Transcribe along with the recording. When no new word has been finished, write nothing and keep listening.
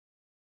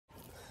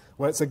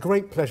Well, it's a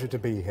great pleasure to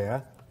be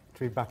here, to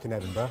be back in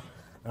Edinburgh.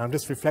 And I'm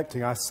just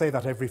reflecting, I say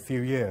that every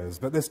few years,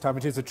 but this time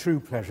it is a true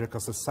pleasure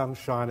because the sun's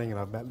shining and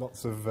I've met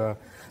lots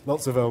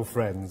of old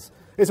friends.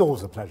 It's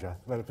always a pleasure,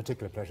 well, a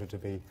particular pleasure to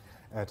be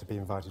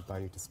invited by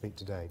you to speak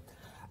today.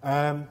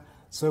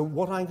 So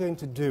what I'm going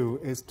to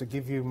do is to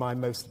give you my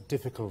most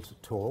difficult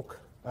talk,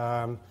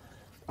 out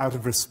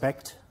of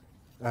respect.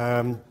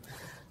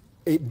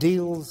 It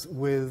deals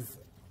with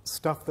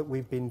stuff that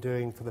we've been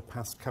doing for the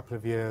past couple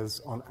of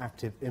years on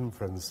active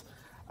inference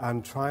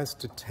and tries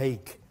to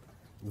take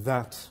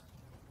that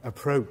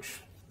approach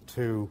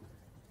to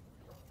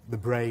the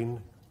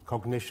brain,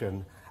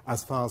 cognition,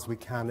 as far as we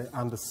can,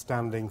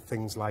 understanding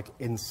things like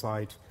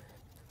insight,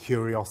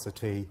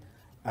 curiosity,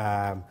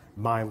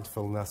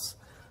 mindfulness.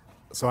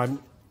 So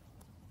I'm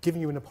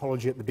giving you an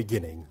apology at the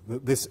beginning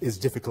that this is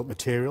difficult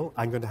material.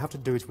 I'm going to have to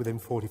do it within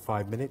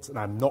 45 minutes, and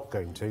I'm not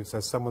going to, so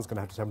someone's going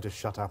to have to tell me to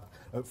shut up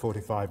at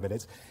 45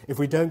 minutes. If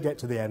we don't get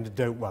to the end,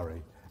 don't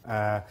worry.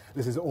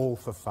 This is all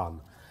for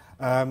fun.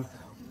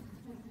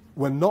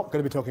 We're not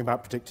going to be talking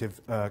about predictive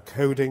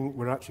coding.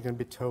 We're actually going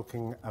to be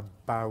talking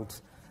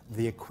about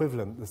the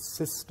equivalent, the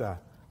sister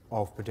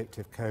of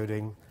predictive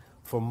coding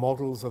for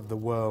models of the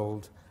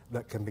world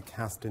that can be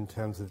cast in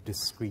terms of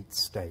discrete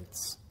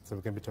states. So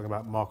we're going to be talking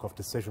about Markov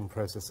decision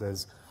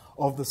processes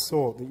of the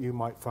sort that you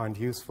might find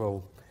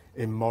useful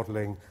in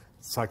modeling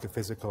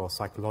psychophysical or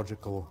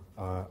psychological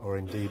or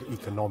indeed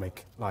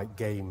economic, like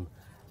game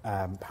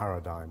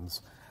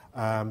paradigms.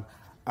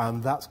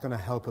 And that's going to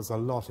help us a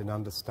lot in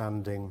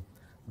understanding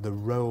the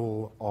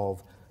role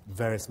of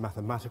various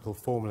mathematical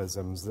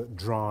formalisms that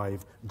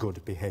drive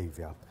good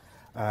behavior.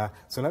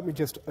 So let me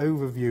just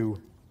overview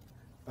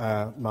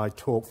my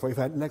talk. In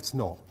fact,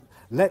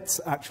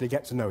 let's actually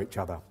get to know each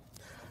other.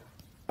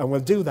 And we'll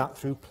do that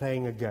through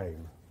playing a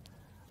game.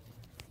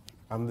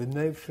 And the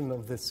notion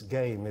of this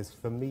game is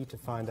for me to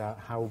find out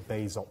how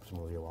Bayes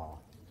optimal you are.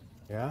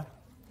 Yeah?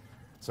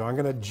 So I'm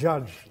going to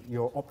judge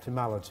your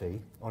optimality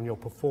on your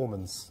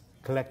performance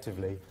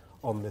collectively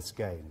on this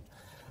game.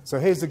 So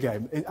here's the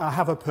game. I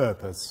have a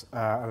purpose,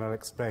 and I'll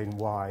explain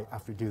why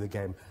after we do the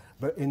game.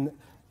 But in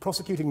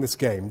prosecuting this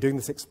game, doing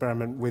this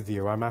experiment with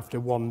you, I'm after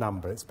one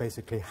number. It's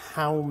basically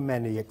how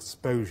many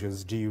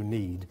exposures do you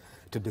need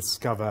to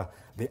discover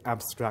the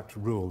abstract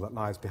rule that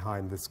lies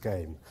behind this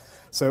game.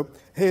 So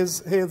here's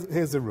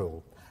the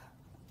rule.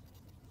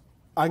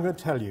 I'm going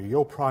to tell you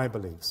your prior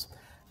beliefs.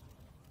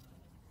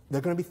 There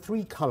are going to be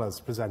three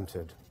colours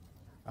presented,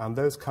 and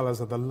those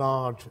colours are the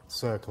large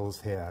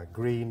circles here,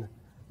 green,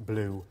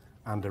 blue,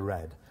 and a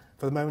red.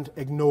 For the moment,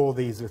 ignore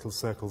these little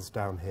circles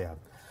down here.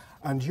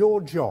 And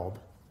your job,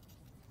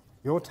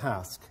 your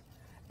task,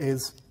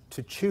 is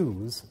to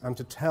choose and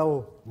to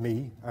tell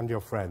me and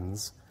your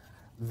friends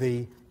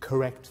the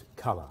correct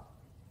colour.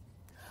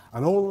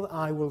 And all that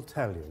I will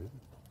tell you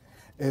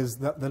is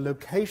that the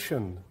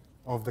location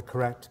of the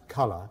correct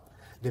colour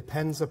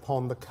depends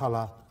upon the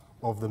colour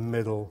of the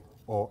middle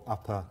or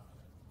upper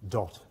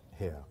dot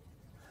here.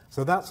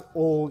 So that's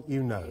all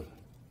you know.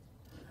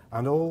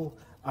 And all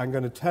I'm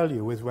going to tell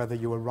you is whether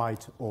you are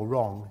right or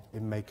wrong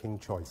in making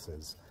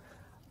choices.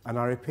 And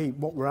I repeat,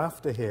 what we're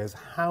after here is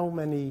how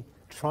many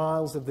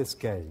trials of this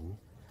game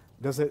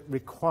does it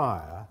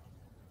require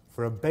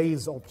for a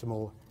Bayes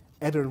optimal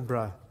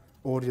Edinburgh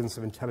audience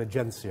of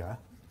intelligentsia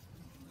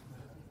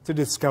to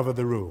discover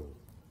the rule.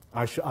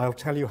 I'll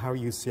tell you how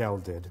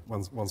UCL did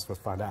once we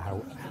find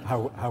out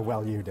how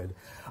well you did.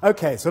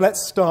 Okay, so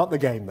let's start the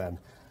game then.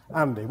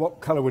 Andy,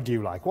 what colour would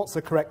you like? What's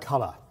the correct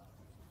colour?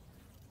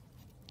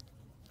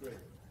 Green.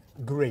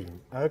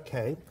 Green,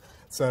 okay.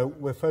 So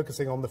we're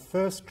focusing on the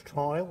first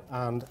trial,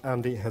 and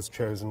Andy has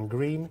chosen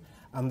green,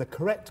 and the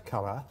correct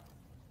colour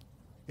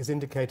is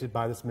indicated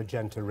by this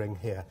magenta ring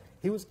here.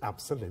 He was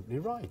absolutely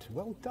right.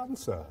 Well done,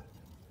 sir.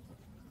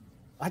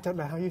 I don't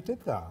know how you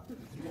did that.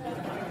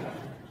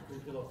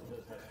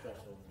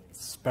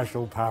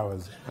 Special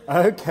powers.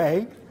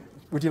 Okay.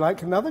 Would you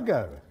like another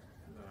go?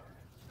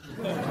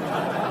 No.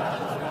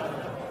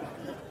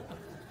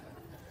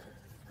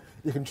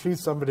 You can choose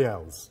somebody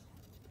else.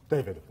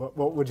 David,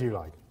 what would you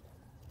like?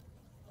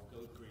 I'll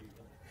go green.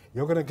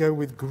 You're going to go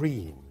with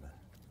green.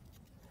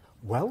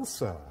 Well,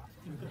 sir.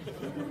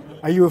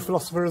 Are you a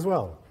philosopher as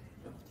well?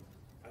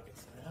 I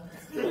guess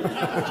I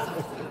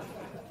am.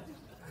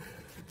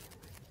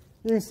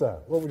 You, sir,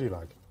 what would you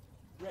like?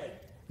 Red.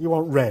 You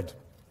want red.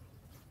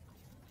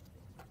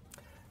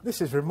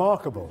 This is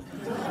remarkable.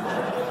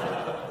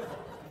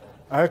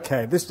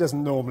 Okay, this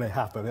doesn't normally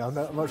happen. I'm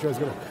not sure it's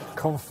going to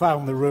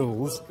confound the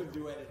rules. Welcome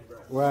to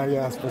Edinburgh. Well,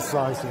 yes,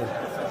 precisely.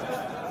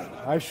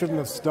 I shouldn't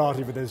have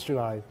started with this, should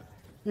I?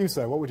 You,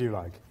 sir, what would you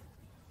like?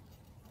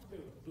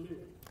 Blue.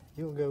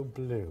 You'll go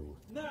blue.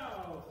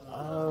 No!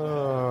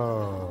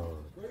 Oh.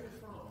 Where are you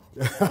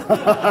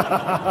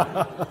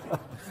from?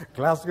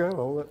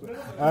 Glasgow?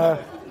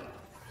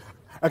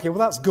 Okay, well,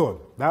 that's good.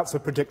 That's a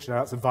prediction.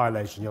 That's a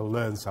violation. You'll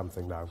learn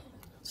something now.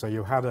 So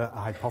you had a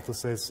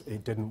hypothesis.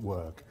 It didn't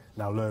work.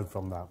 Now learn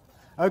from that.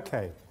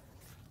 Okay.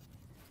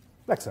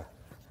 Lexa.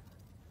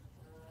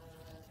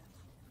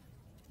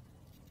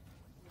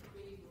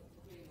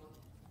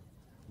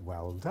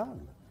 Well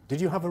done.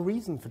 Did you have a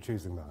reason for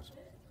choosing that?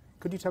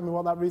 Could you tell me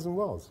what that reason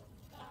was?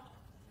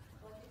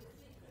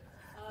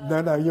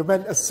 No, you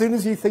meant as soon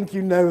as you think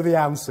you know the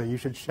answer, you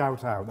should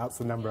shout out. That's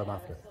the number I'm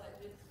after.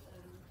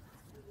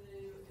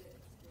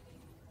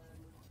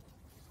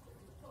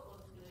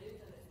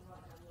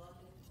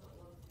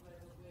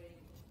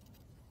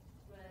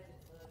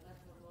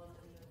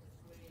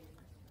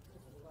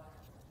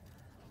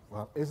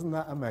 Well, isn't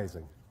that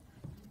amazing?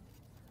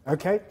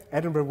 Okay,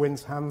 Edinburgh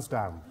wins hands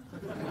down.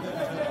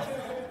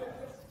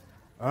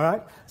 All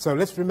right, so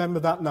let's remember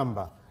that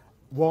number.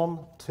 1,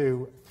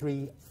 2,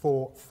 3,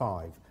 4,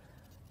 5.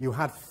 You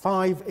had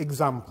 5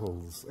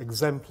 exemplars,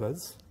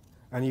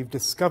 and you've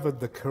discovered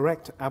the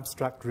correct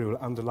abstract rule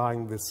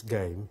underlying this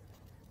game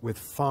with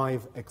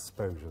 5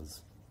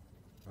 exposures.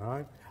 All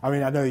right? I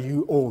mean, I know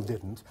you all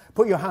didn't.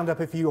 Put your hand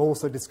up if you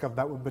also discovered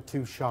that, but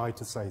too shy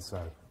to say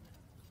so.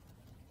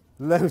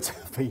 Loads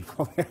of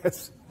people,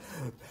 yes.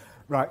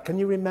 Right, can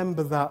you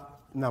remember that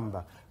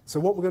number? So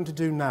what we're going to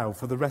do now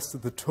for the rest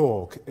of the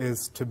talk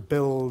is to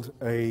build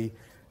a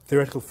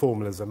theoretical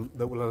formalism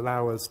that will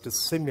allow us to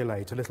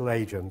simulate a little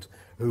agent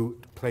who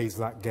plays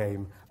that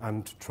game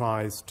and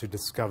tries to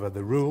discover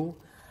the rule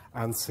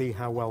and see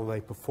how well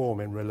they perform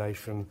in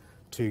relation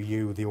to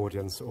you, the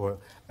audience, or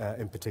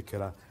in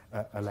particular,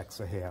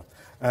 Alexa here.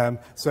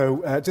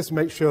 Just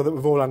make sure that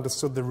we've all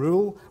understood the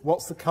rule.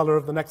 What's the colour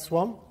of the next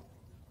one?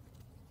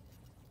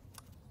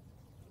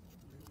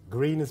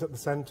 Green is at the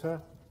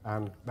centre,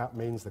 and that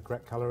means the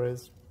correct colour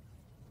is?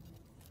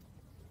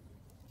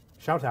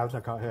 Shout out, I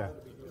can't hear.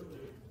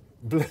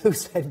 Blue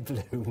said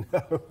blue,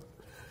 no.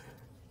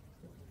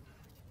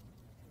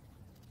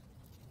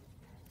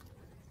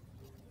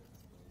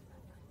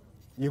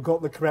 You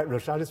got the correct rule.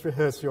 Shall I just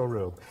rehearse your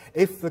rule?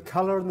 If the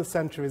colour in the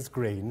centre is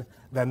green,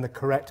 then the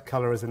correct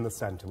colour is in the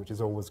centre, which is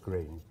always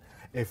green.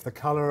 If the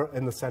colour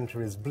in the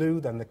centre is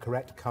blue, then the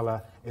correct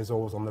colour is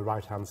always on the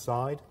right-hand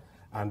side.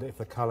 And if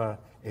the colour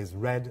is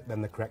red,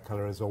 then the correct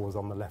colour is always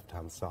on the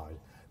left-hand side.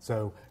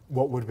 So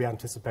what would we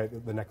anticipate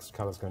that the next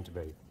colour is going to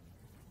be?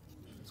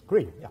 It's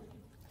green, yeah.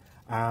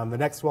 And the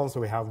next one, so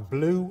we have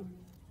blue,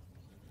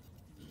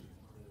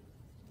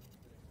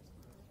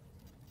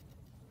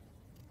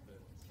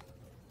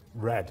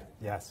 red,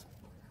 yes.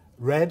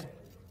 Red,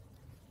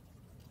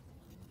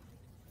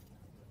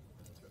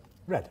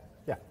 red,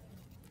 yeah,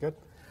 good.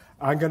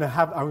 I'm going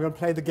to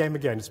play the game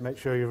again to make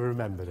sure you've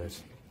remembered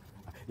it.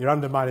 You're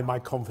undermining my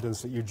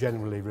confidence that you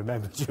generally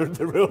remembered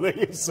the rule that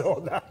you saw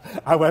now.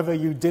 However,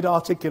 you did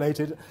articulate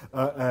it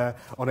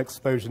on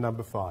exposure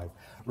number 5.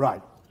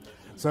 Right.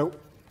 So,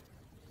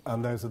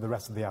 and those are the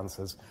rest of the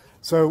answers.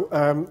 So,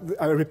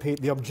 I repeat,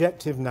 the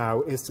objective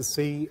now is to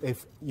see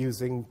if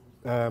using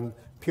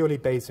purely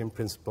Bayesian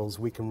principles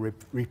we can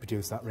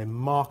reproduce that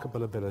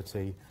remarkable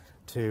ability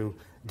to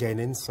gain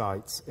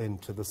insights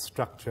into the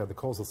structure, the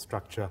causal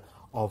structure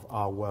of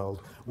our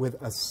world with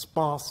a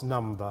sparse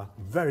number,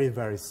 very,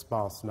 very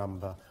sparse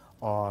number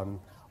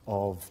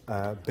of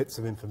bits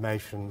of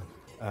information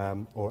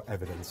or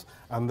evidence.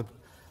 And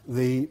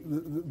the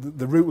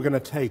route we're going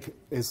to take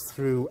is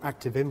through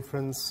active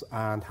inference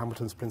and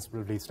Hamilton's principle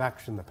of least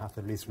action, the path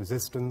of least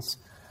resistance.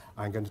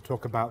 I'm going to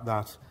talk about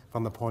that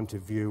from the point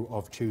of view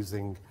of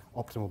choosing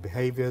optimal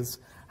behaviours,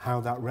 how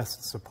that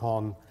rests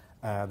upon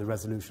the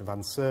resolution of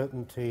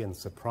uncertainty and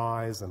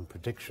surprise and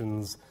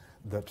predictions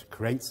that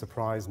create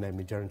surprise,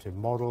 namely generative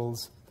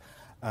models.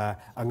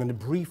 I'm going to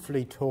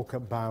briefly talk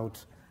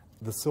about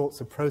the sorts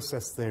of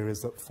process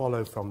theories that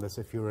follow from this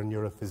if you're a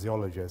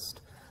neurophysiologist.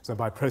 So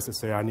by process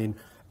theory, I mean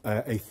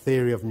a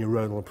theory of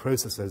neuronal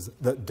processes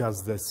that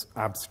does this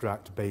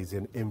abstract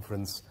Bayesian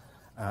inference,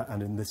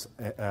 and in this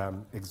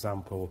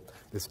example,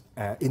 this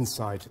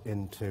insight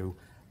into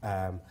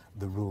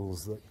the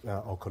rules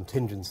that, or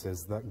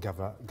contingencies that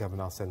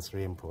govern our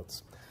sensory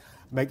inputs.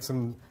 Make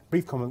some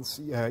brief comments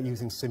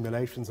using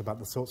simulations about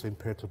the sorts of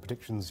empirical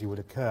predictions you would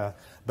occur,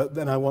 but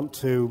then I want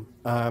to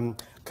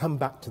come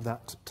back to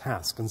that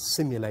task and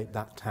simulate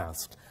that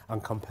task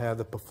and compare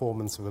the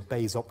performance of a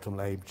Bayes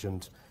optimal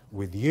agent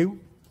with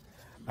you,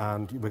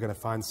 and we're going to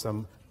find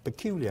some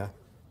peculiar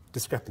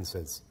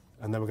discrepancies,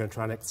 and then we're going to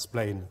try and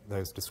explain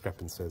those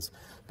discrepancies.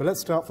 But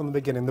let's start from the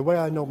beginning. The way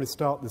I normally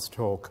start this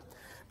talk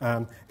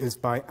is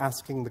by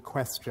asking the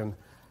question,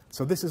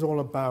 so this is all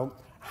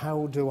about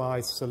how do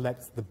I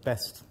select the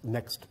best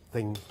next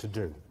thing to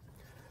do?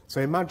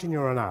 So imagine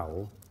you're an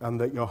owl and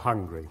that you're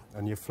hungry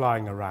and you're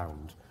flying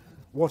around.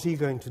 What are you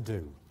going to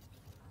do?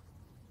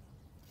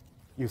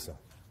 You, sir.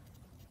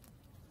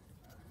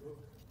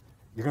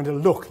 You're going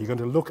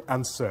to look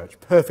and search.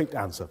 Perfect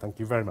answer, thank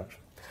you very much.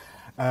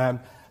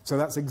 So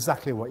that's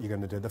exactly what you're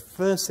going to do. The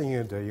first thing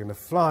you're going to do, you're going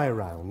to fly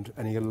around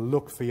and you're going to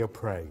look for your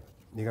prey.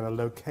 You're going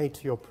to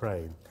locate your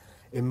prey.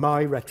 In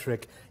my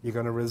rhetoric, you're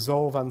going to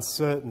resolve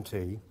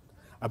uncertainty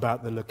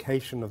about the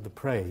location of the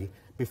prey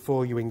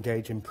before you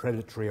engage in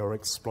predatory or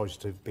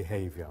exploitative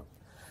behaviour.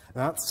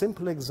 That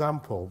simple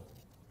example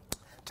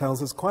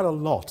tells us quite a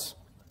lot,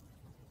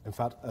 in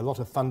fact, a lot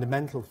of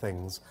fundamental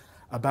things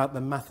about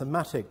the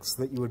mathematics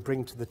that you would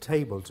bring to the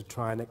table to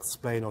try and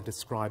explain or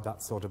describe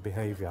that sort of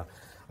behaviour.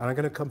 And I'm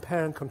going to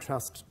compare and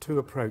contrast two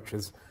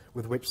approaches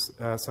with which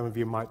some of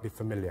you might be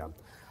familiar.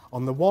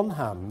 On the one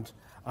hand,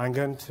 I'm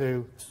going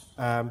to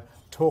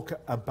talk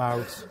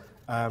about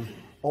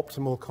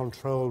optimal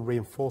control,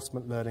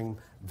 reinforcement learning,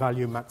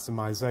 value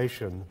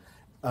maximization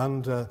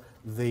under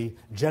the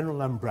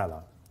general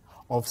umbrella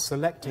of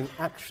selecting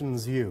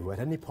actions U at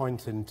any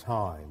point in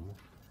time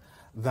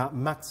that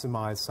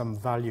maximize some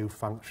value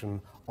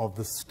function of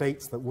the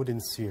states that would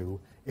ensue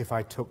if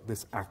I took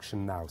this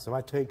action now. So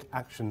if I take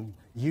action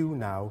U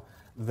now,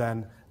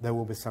 then there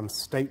will be some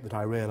state that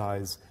I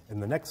realize in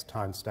the next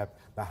time step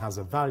that has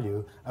a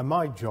value, and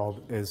my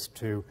job is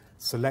to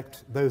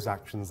select those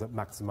actions that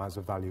maximize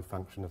the value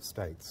function of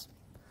states.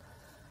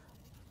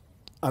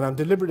 And I'm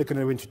deliberately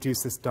going to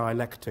introduce this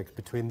dialectic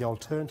between the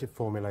alternative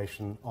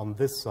formulation on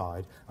this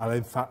side. I'll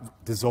in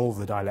fact dissolve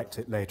the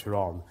dialectic later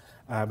on,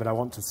 but I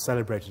want to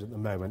celebrate it at the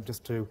moment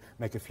just to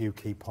make a few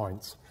key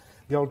points.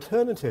 The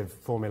alternative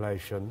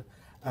formulation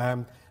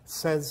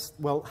says,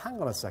 well, hang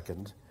on a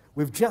second,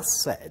 we've just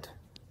said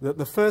that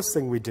the first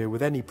thing we do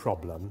with any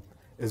problem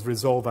is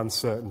resolve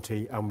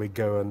uncertainty, and we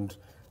go and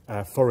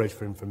forage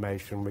for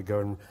information, we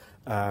go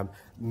and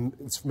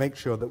make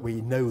sure that we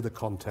know the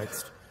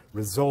context,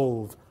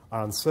 resolve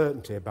our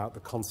uncertainty about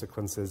the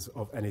consequences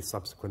of any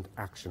subsequent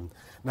action.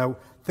 Now,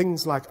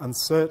 things like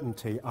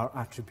uncertainty are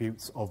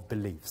attributes of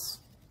beliefs,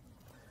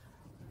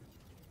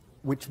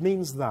 which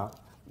means that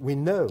we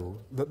know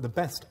that the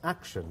best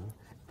action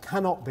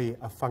cannot be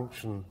a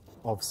function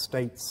of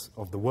states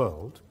of the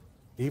world,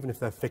 even if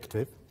they're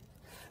fictive.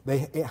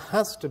 It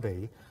has to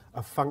be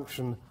a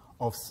function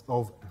of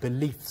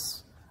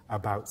beliefs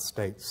about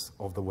states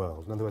of the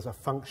world. In other words, a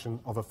function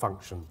of a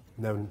function,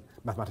 known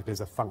mathematically as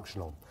a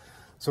functional.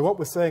 So what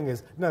we're saying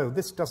is, no,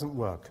 this doesn't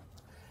work.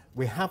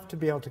 We have to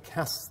be able to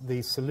cast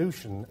the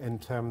solution in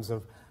terms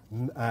of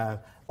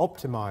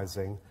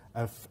optimizing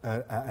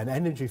an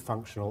energy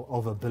functional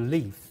of a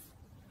belief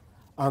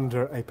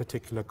under a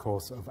particular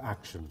course of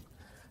action.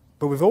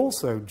 But we've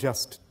also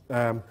just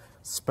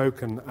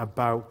spoken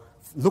about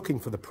looking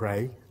for the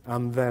prey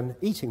and then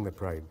eating the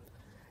prey.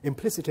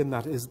 Implicit in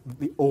that is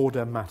the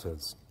order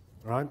matters,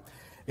 right?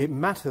 It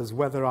matters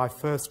whether I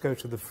first go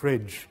to the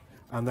fridge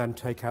and then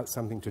take out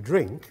something to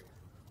drink,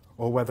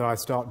 or whether I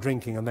start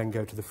drinking and then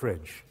go to the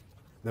fridge.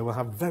 They will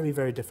have very,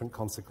 very different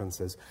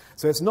consequences.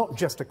 So it's not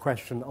just a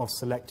question of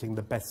selecting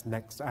the best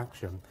next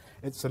action.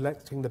 It's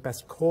selecting the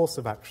best course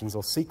of actions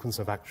or sequence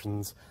of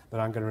actions that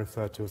I'm going to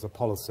refer to as a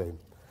policy.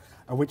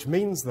 And which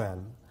means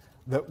then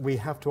that we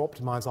have to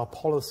optimize our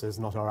policies,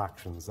 not our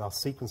actions, our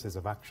sequences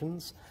of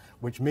actions,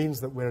 which means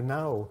that we're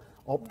now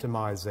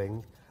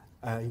optimizing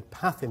a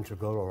path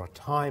integral or a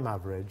time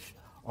average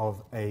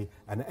of an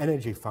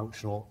energy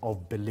functional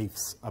of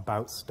beliefs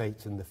about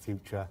states in the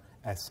future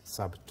S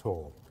sub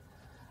tau.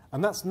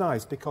 And that's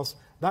nice because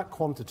that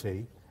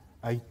quantity,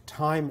 a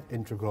time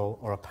integral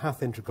or a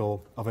path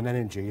integral of an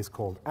energy, is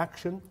called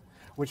action,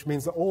 which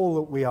means that all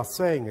that we are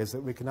saying is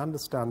that we can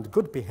understand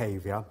good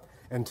behavior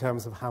in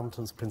terms of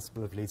Hamilton's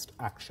principle of least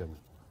action.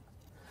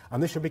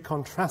 And this should be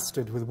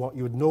contrasted with what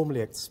you would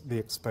normally be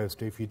exposed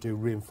to if you do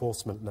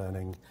reinforcement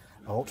learning,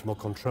 optimal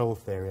control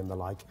theory and the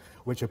like,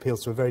 which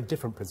appeals to a very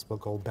different principle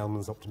called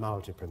Bellman's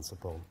optimality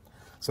principle.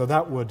 So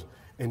that would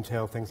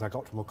entail things like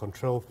optimal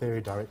control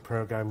theory, direct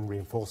program,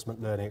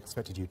 reinforcement learning,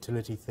 expected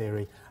utility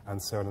theory,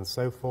 and so on and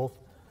so forth.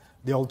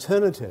 The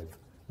alternative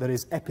that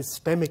is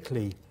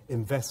epistemically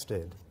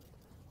invested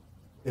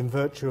in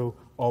virtue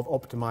of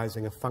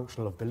optimizing a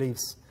functional of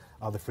beliefs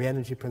are the free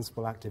energy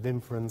principle, active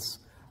inference,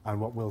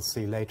 and what we'll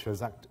see later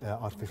as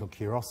artificial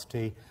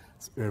curiosity,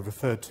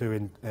 referred to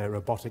in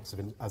robotics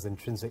as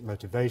intrinsic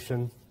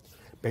motivation,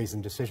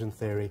 Bayesian decision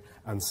theory,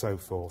 and so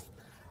forth.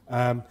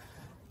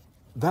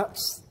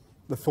 That's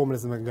the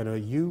formalism I'm going to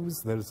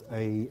use. There's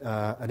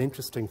an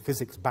interesting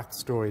physics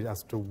backstory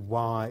as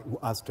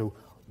to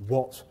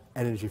what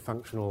energy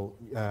functional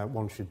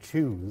one should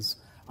choose.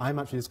 I'm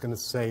actually just going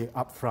to say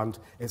up front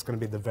it's going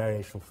to be the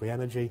variational free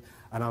energy,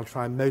 and I'll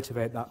try and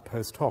motivate that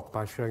post hoc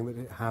by showing that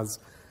it has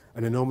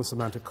an enormous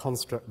amount of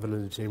construct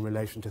validity in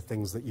relation to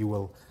things that you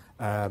will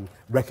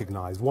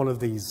recognize. One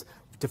of these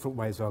different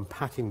ways of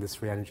unpacking this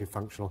free energy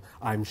functional,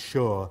 I'm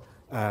sure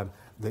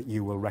that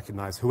you will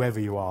recognize, whoever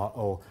you are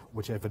or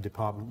whichever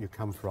department you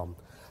come from.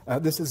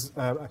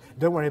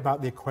 Don't worry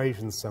about the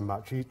equations so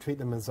much. You treat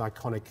them as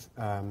iconic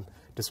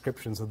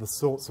descriptions of the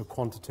sorts of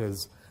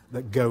quantities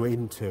that go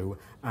into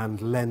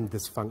and lend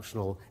this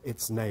functional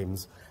its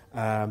names.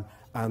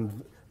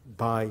 And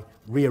by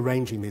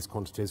rearranging these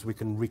quantities, we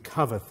can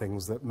recover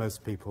things that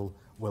most people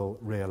will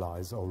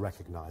realize or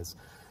recognize.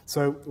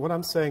 So what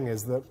I'm saying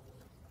is that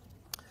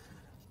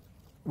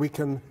we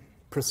can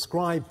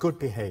prescribe good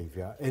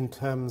behavior in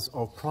terms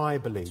of prior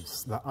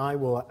beliefs that I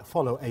will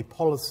follow a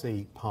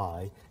policy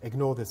pi,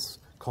 ignore this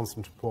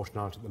constant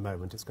proportionality at the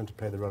moment, it's going to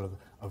play the role of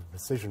a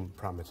precision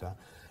parameter,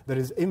 that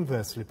is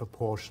inversely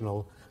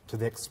proportional to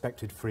the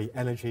expected free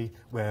energy,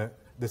 where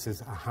this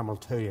is a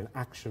Hamiltonian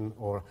action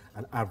or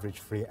an average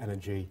free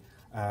energy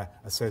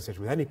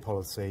associated with any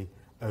policy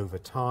over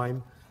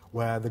time,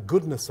 where the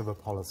goodness of a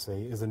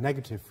policy is a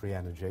negative free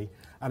energy,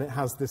 and it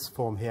has this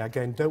form here.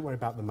 Again, don't worry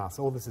about the mass.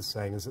 All this is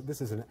saying is that this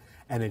is an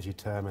energy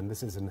term and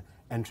this is an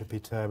entropy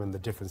term, and the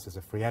difference is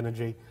a free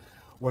energy.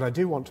 What I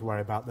do want to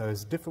worry about, though,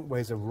 is different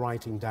ways of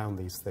writing down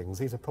these things.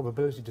 These are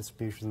probability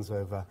distributions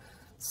over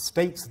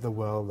states of the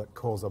world that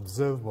cause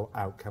observable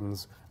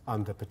outcomes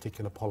under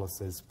particular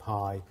policies.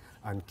 Pi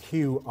and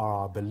Q are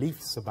our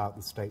beliefs about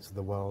the states of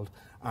the world,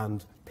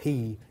 and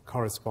P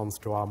corresponds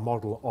to our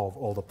model of,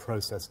 or the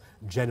process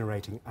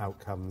generating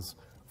outcomes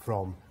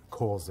from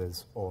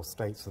causes or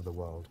states of the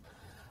world.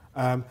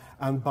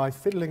 And by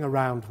fiddling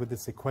around with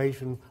this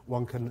equation,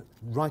 one can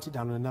write it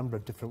down in a number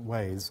of different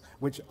ways,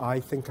 which I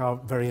think are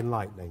very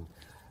enlightening.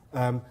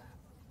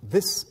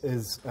 This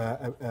is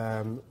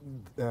probably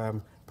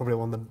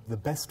one of the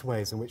best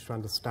ways in which to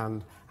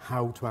understand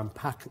how to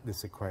unpack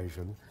this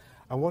equation.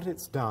 And what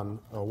it's done,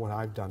 or what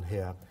I've done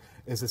here,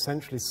 is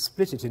essentially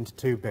split it into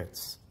two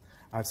bits.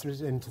 I've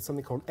split it into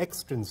something called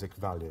extrinsic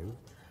value,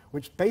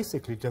 which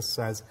basically just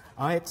says,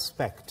 I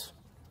expect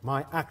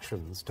my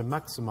actions to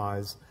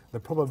maximize the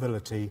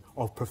probability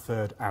of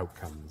preferred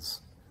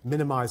outcomes,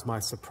 minimize my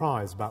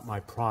surprise about my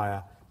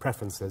prior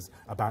preferences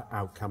about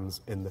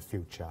outcomes in the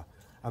future.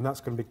 And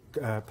that's going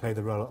to play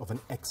the role of an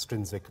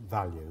extrinsic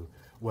value,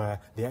 where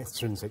the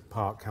extrinsic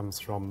part comes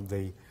from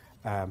the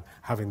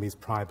having these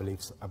prior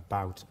beliefs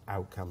about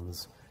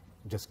outcomes,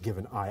 just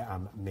given I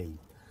am me.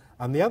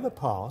 And the other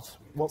part,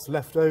 what's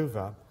left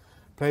over,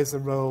 plays the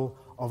role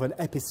of an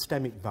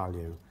epistemic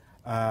value,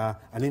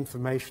 an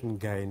information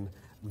gain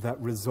that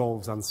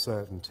resolves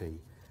uncertainty.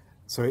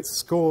 So it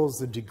scores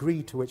the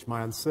degree to which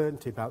my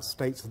uncertainty about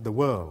states of the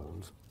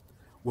world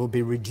will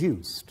be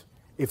reduced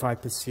if I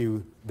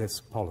pursue this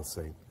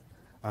policy.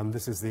 And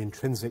this is the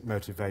intrinsic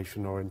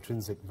motivation or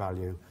intrinsic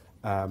value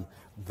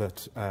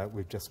that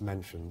we've just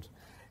mentioned.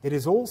 It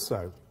is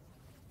also,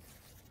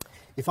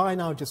 if I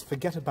now just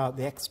forget about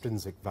the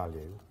extrinsic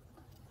value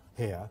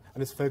here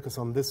and just focus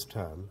on this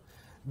term,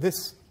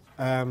 this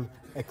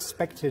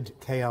expected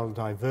KL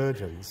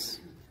divergence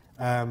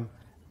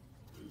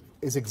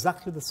is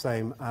exactly the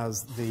same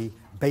as the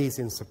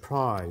Bayesian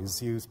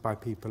surprise used by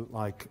people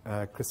like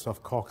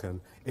Christoph Koch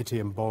and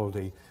Etienne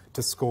Boldi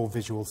to score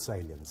visual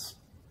salience.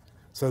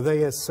 So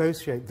they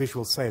associate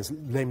visual salience,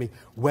 namely,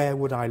 where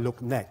would I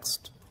look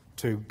next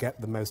to get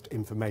the most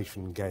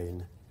information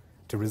gain,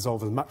 to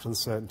resolve as much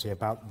uncertainty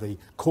about the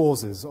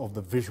causes of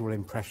the visual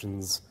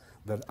impressions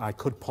that I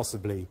could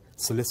possibly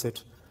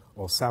solicit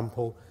or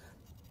sample.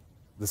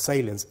 The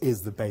salience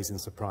is the Bayesian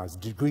surprise,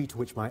 the degree to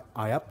which I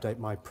update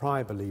my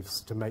prior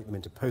beliefs to make them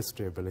into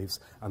posterior beliefs,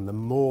 and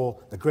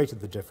the greater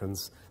the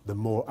difference, the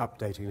more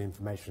updating and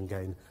information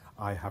gain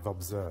I have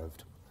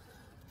observed.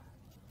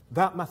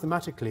 That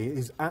mathematically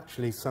is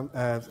actually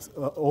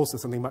also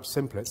something much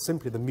simpler. It's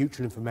simply the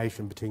mutual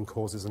information between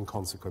causes and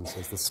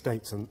consequences, the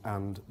states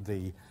and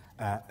the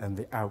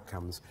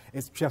outcomes.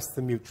 It's just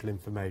the mutual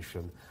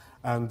information.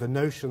 And the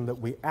notion that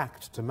we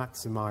act to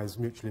maximize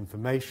mutual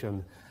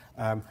information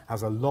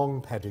has a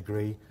long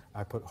pedigree.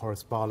 I put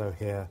Horace Barlow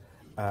here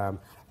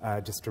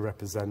just to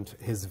represent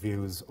his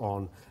views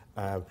on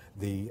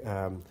the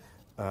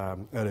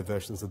early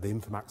versions of the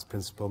Infermax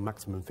principle,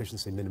 maximum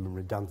efficiency, minimum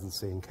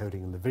redundancy,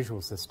 encoding in the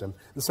visual system.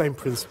 The same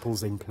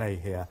principles in play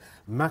here.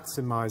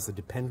 Maximize the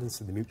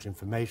dependence of the mutual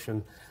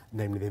information,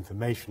 namely the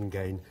information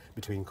gain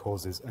between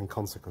causes and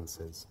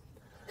consequences.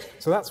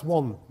 So that's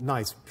one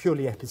nice,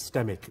 purely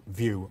epistemic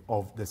view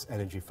of this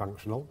energy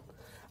functional.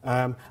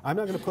 I'm now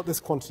going to put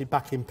this quantity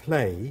back in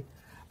play,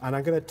 and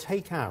I'm going to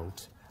take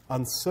out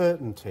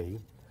uncertainty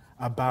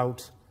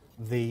about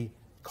the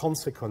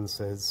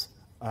consequences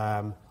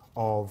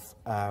of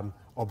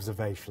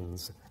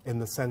observations, in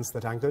the sense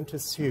that I'm going to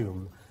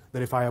assume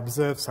that if I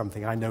observe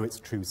something, I know its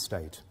true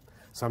state.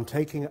 So I'm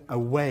taking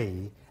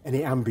away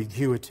any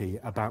ambiguity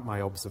about my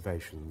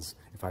observations.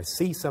 If I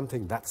see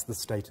something, that's the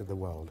state of the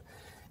world.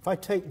 If I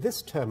take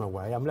this term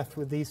away, I'm left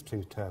with these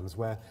two terms,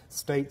 where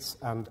states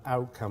and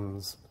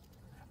outcomes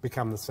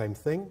become the same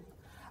thing.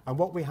 And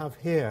what we have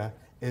here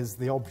is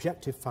the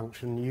objective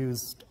function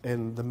used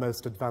in the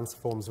most advanced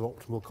forms of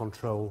optimal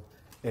control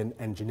in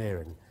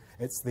engineering.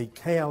 It's the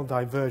KL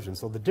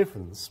divergence, or the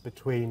difference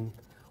between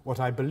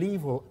what I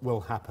believe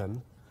will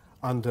happen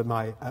under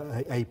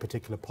a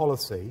particular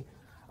policy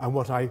and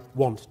what I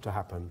want to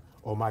happen,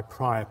 or my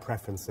prior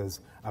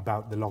preferences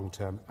about the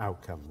long-term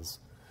outcomes.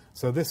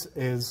 So this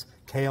is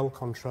KL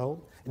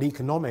control. In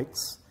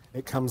economics,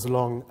 it comes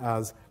along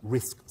as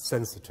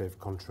risk-sensitive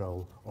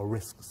control or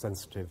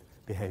risk-sensitive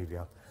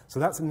behaviour. So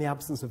that's in the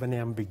absence of any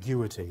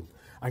ambiguity.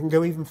 I can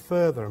go even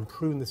further and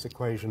prune this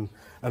equation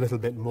a little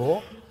bit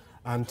more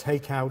and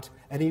take out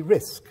any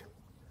risk.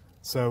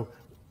 So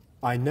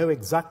I know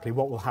exactly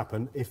what will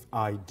happen if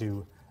I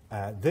do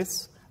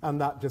this, and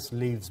that just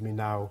leaves me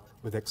now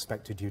with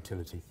expected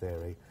utility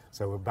theory.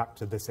 So we're back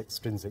to this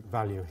extrinsic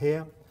value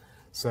here.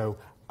 So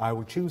I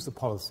will choose the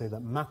policy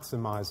that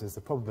maximizes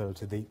the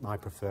probability of my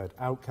preferred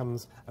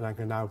outcomes, and I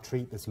can now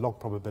treat this log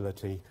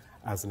probability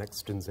as an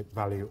extrinsic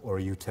value or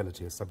a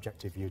utility, a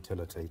subjective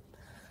utility.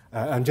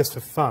 And just for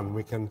fun,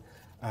 we can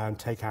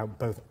take out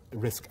both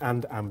risk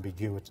and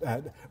ambiguity,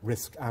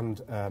 risk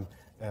and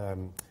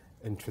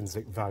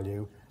intrinsic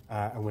value,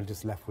 and we're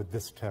just left with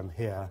this term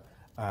here,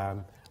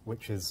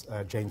 which is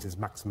James's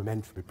maximum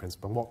entropy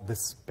principle. And what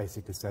this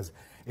basically says,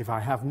 if I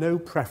have no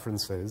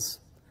preferences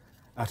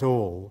at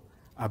all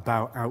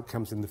about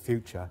outcomes in the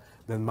future,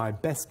 then my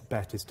best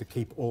bet is to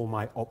keep all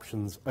my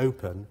options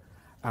open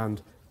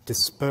and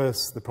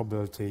disperse the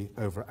probability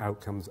over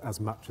outcomes as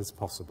much as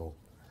possible.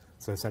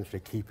 So essentially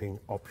keeping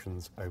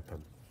options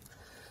open.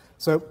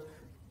 So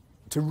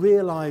to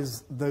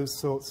realize those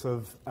sorts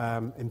of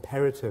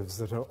imperatives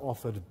that are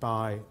offered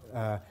by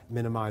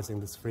minimizing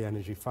this free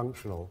energy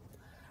functional,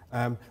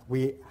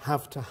 we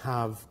have to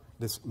have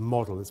this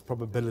model, this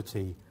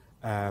probability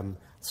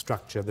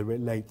structure that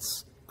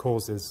relates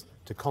causes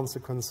to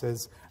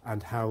consequences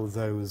and how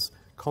those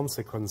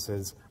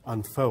consequences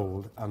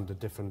unfold under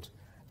different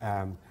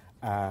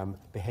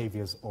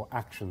behaviours or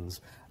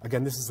actions.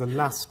 Again, this is the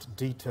last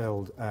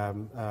detailed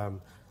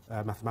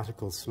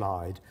mathematical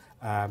slide,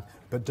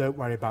 but don't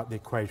worry about the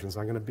equations.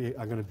 I'm going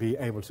to be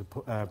able to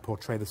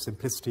portray the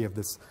simplicity of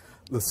this,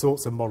 the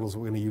sorts of models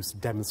we're going to use to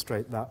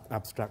demonstrate that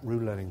abstract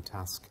rule learning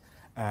task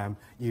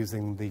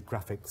using the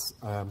graphics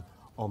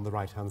on the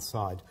right-hand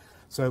side.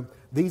 So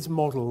these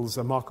models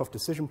are Markov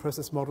decision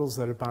process models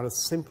that are about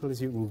as simple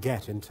as you can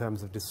get in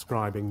terms of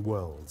describing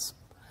worlds.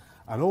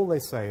 And all they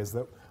say is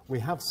that we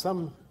have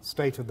some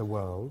state of the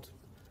world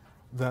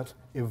that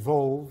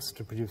evolves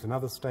to produce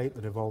another state,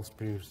 that evolves to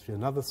produce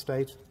another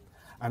state,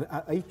 and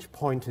at each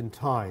point in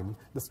time,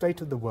 the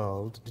state of the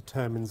world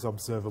determines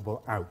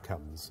observable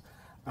outcomes.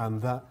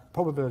 And the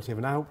probability of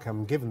an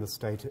outcome given the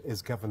state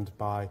is governed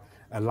by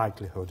a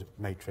likelihood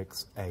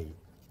matrix A.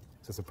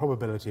 So it's the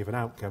probability of an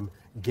outcome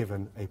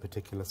given a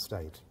particular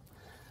state.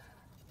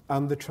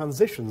 And the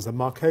transitions, the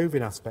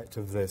Markovian aspect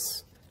of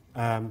this,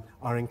 are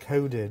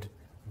encoded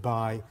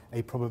by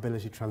a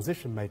probability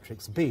transition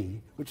matrix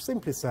B, which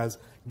simply says,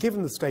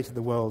 given the state of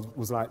the world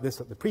was like this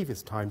at the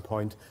previous time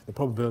point, the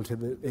probability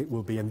that it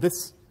will be in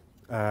this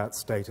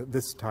state at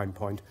this time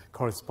point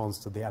corresponds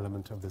to the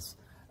element of this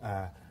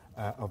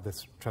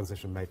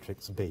transition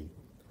matrix B.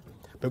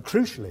 But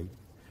crucially,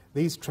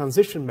 these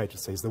transition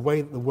matrices, the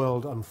way that the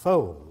world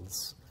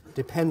unfolds,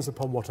 depends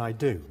upon what I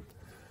do.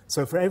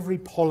 So for every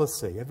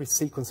policy, every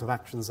sequence of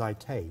actions I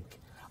take,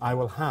 I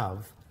will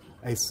have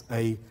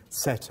a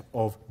set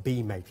of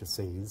B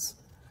matrices,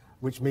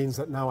 which means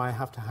that now I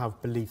have to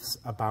have beliefs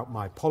about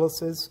my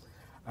policies.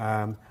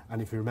 And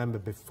if you remember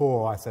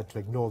before, I said to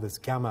ignore this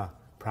gamma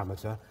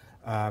parameter.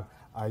 I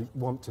don't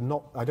want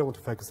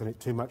to focus on it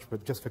too much,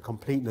 but just for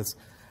completeness,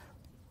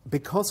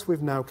 because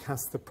we've now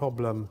cast the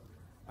problem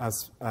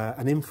as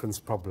an inference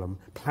problem,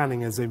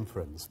 planning as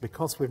inference,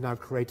 because we've now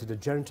created a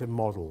generative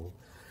model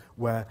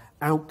where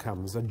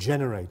outcomes are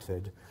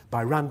generated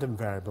by random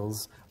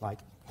variables like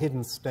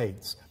hidden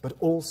states, but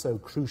also,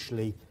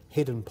 crucially,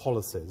 hidden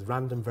policies,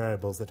 random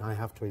variables that I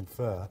have to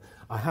infer.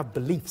 I have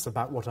beliefs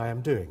about what I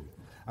am doing,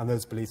 and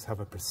those beliefs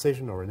have a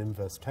precision or an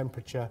inverse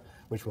temperature,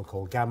 which we'll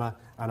call gamma,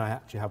 and I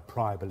actually have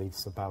prior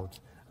beliefs about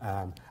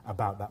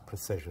that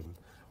precision.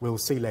 We'll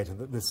see later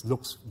that this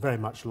looks very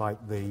much like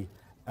the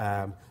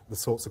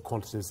sorts of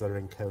quantities that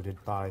are encoded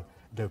by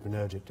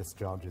dopaminergic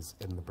discharges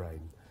in the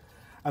brain.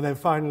 And then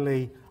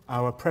finally,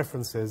 our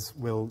preferences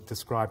we'll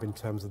describe in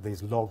terms of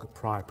these log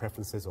prior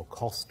preferences or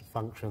cost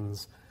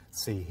functions,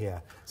 C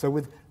here. So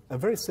with a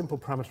very simple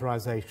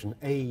parameterization,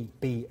 A,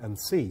 B, and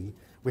C,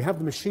 we have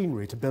the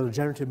machinery to build a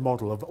generative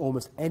model of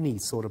almost any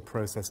sort of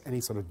process, any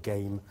sort of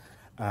game,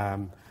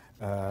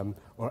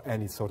 or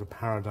any sort of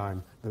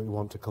paradigm that we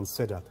want to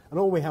consider. And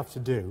all we have to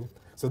do,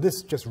 so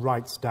this just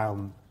writes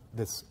down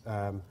this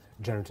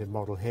generative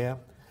model here.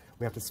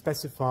 We have to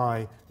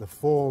specify the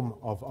form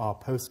of our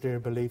posterior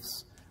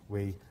beliefs.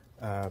 We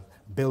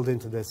build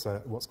into this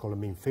what's called a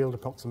mean field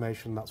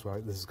approximation. That's why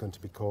this is going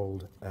to be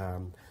called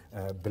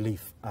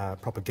belief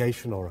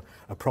propagation or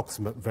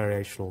approximate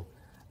variational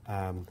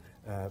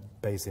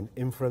Bayesian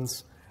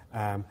inference.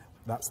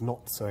 That's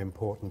not so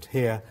important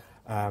here,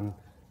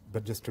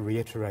 but just to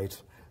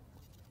reiterate,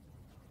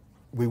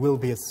 we will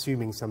be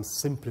assuming some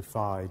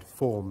simplified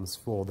forms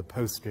for the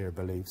posterior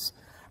beliefs,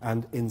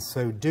 and in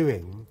so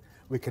doing,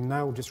 we can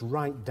now just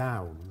write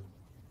down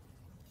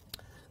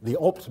the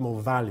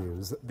optimal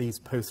values that these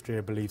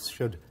posterior beliefs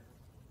should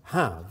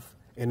have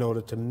in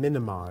order to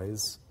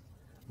minimize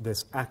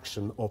this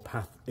action or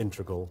path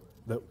integral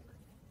that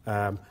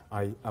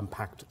I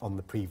unpacked on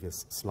the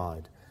previous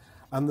slide.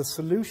 And the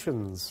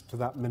solutions to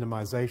that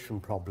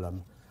minimization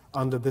problem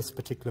under this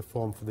particular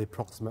form for the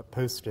approximate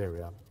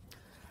posterior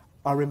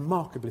are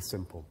remarkably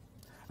simple.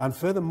 And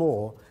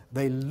furthermore,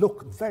 they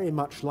look very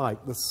much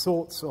like the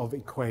sorts of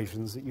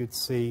equations that you'd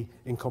see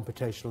in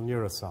computational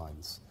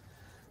neuroscience.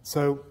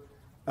 So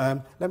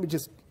let me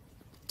just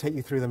take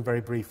you through them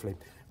very briefly.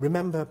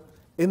 Remember,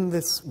 in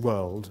this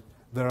world,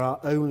 there are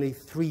only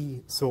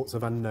three sorts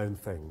of unknown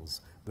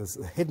things. There's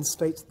the hidden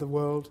states of the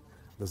world,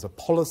 there's a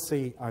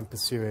policy I'm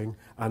pursuing,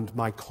 and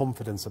my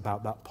confidence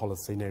about that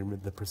policy, namely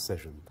the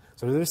precision.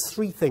 So there's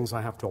three things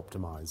I have to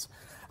optimize.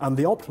 And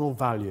the optimal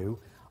value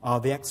are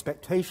the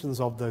expectations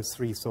of those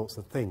three sorts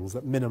of things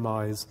that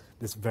minimize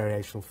this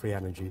variational free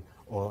energy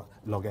or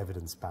log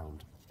evidence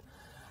bound.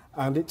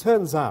 And it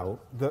turns out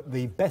that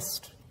the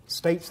best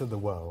states of the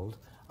world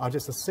are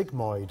just a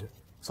sigmoid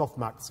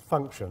softmax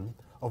function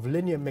of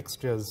linear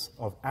mixtures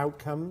of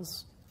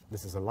outcomes,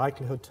 this is a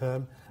likelihood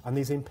term, and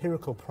these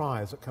empirical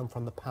priors that come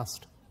from the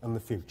past and the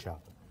future,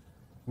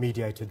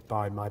 mediated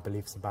by my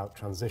beliefs about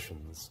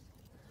transitions.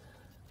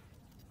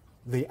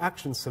 The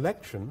action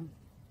selection,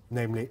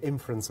 namely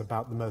inference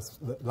about the most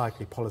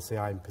likely policy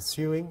I am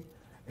pursuing,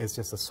 is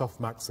just a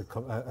softmax,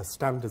 a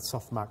standard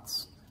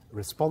softmax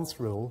response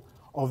rule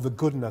of the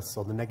goodness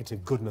or the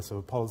negative goodness of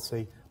a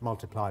policy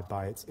multiplied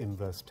by its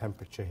inverse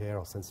temperature here,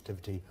 or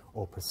sensitivity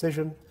or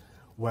precision,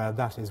 where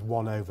that is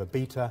 1 over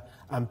beta,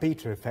 and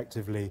beta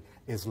effectively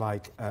is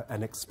like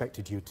an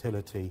expected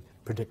utility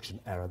prediction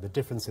error, the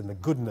difference in the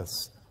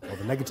goodness or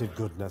the negative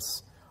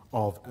goodness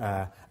of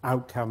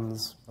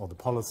outcomes or the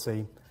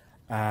policy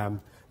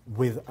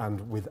with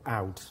and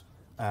without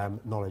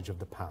knowledge of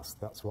the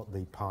past. That's what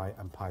the pi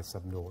and pi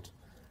sub naught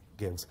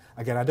gives.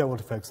 Again, I don't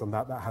want to focus on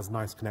that. That has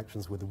nice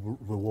connections with the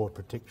reward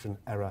prediction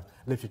error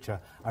literature.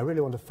 I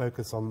really want to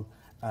focus on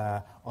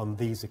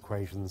these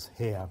equations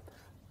here,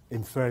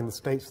 inferring the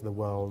states of the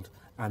world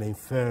and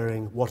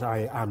inferring what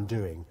I am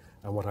doing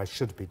and what I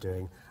should be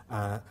doing.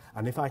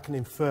 And if I can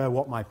infer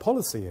what my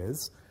policy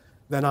is,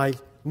 then I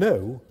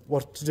know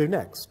what to do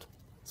next.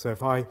 So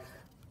if I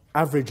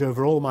average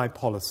over all my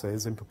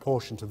policies in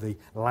proportion to the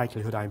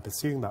likelihood I'm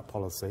pursuing that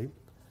policy,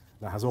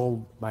 that has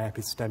all my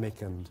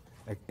epistemic and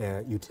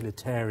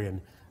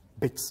utilitarian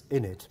bits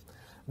in it,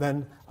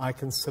 then I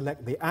can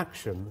select the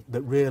action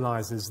that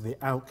realizes the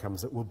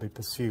outcomes that will be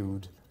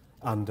pursued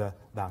under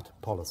that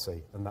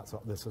policy. And that's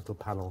what this little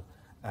panel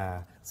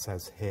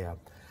says here.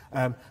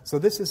 So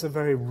this is a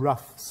very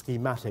rough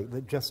schematic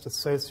that just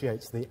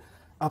associates the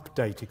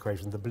update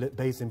equation, the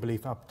Bayesian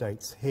belief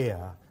updates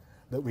here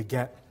that we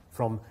get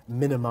from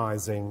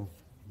minimizing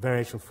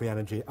variational free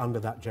energy under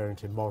that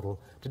generative model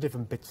to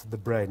different bits of the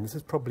brain. This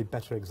is probably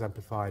better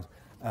exemplified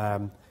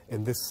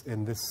in this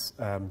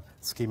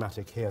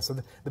schematic here. So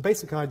the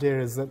basic idea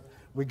is that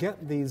we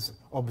get these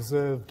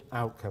observed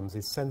outcomes,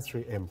 these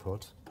sensory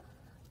input,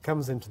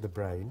 comes into the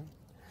brain.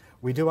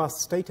 We do our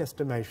state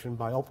estimation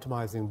by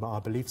optimizing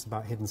our beliefs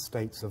about hidden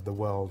states of the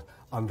world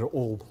under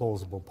all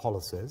plausible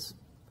policies.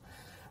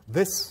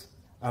 This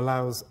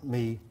allows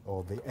me,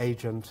 or the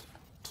agent,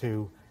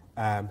 to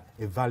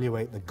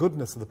evaluate the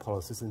goodness of the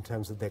policies in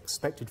terms of the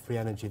expected free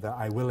energy that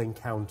I will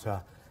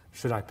encounter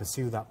should I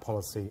pursue that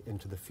policy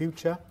into the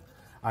future.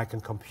 I can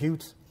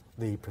compute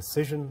the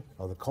precision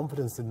or the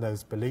confidence in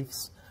those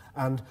beliefs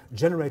and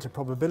generate a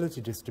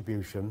probability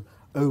distribution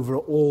over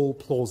all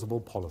plausible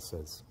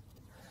policies.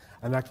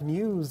 And I can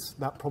use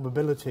that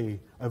probability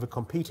over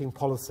competing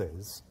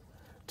policies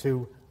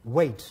to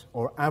weight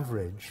or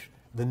average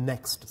the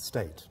next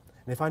state.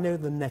 And if I know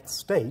the next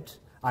state,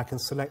 I can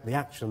select the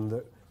action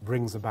that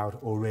brings about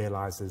or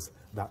realizes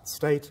that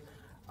state.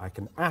 I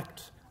can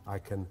act, I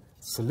can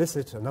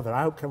solicit another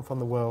outcome from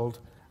the world,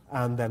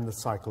 and then the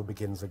cycle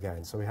begins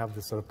again. So we have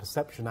this sort of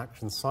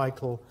perception-action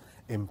cycle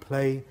in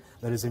play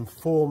that is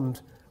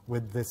informed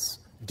with this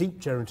deep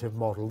generative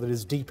model that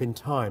is deep in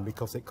time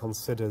because it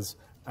considers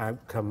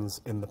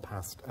outcomes in the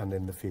past and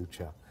in the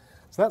future.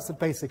 So that's the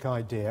basic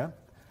idea.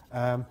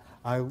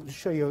 I'll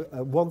show you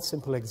one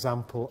simple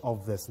example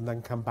of this and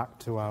then come back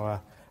to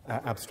our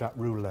abstract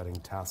rule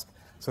learning task.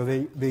 So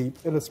the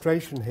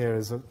illustration here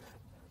is a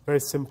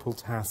very simple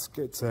task.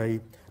 It's a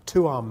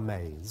two-arm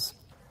maze,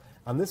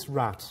 and this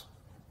rat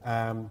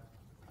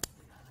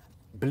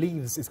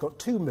believes it's got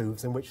two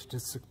moves in which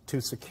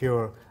to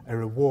secure a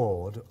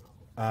reward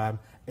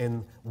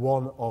in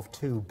one of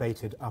two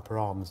baited upper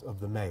arms of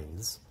the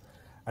maze.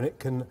 And it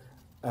can,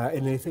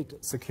 and if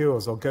it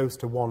secures or goes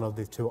to one of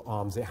the two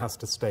arms, it has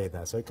to stay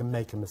there, so it can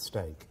make a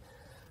mistake.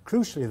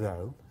 Crucially,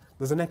 though,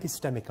 there's an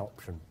epistemic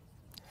option.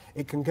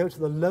 It can go to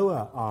the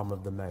lower arm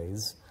of the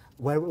maze,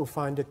 where it will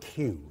find a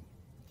cue,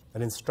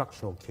 an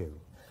instructional cue.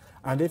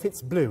 And if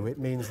it's blue, it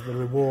means the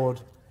reward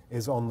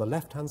is on the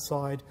left-hand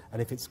side,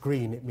 and if it's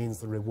green, it means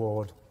the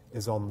reward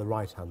is on the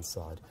right-hand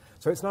side.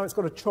 So it's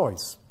got a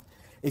choice.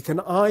 It can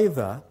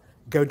either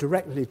go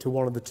directly to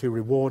one of the two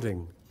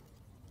rewarding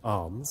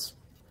arms,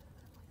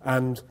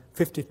 and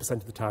 50%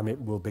 of the time it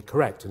will be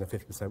correct in a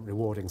 50%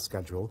 rewarding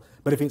schedule,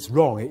 but if it's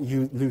wrong, it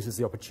loses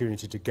the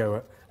opportunity to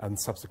go and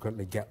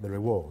subsequently get the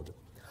reward.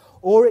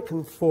 Or it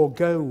can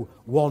forego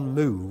one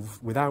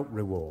move without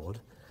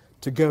reward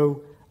to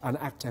go and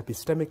act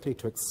epistemically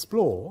to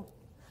explore,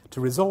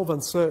 to resolve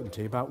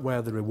uncertainty about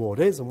where the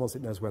reward is, and once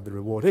it knows where the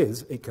reward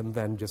is, it can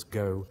then just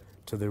go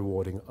to the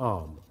rewarding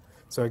arm.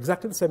 So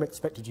exactly the same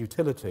expected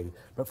utility,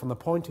 but from the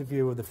point of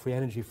view of the free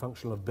energy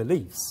function of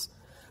beliefs,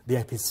 the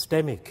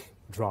epistemic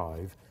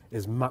drive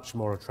is much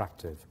more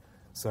attractive.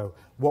 So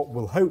what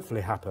will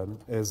hopefully happen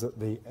is that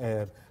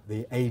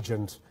the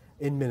agent,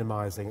 in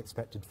minimizing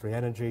expected free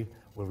energy,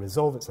 will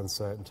resolve its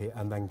uncertainty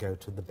and then go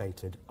to the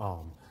baited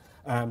arm.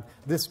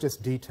 This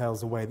just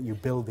details the way that you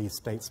build these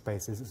state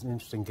spaces. It's an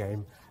interesting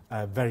game.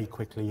 very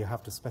quickly. You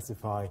have to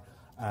specify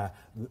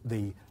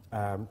the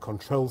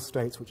control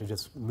states, which are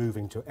just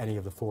moving to any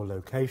of the 4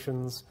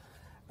 locations.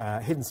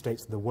 Hidden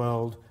states of the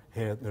world.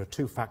 Here there are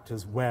 2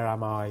 factors: where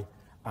am I,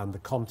 and the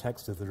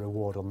context of the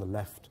reward on the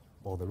left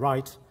or the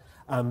right,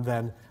 and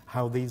then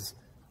how these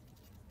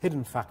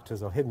hidden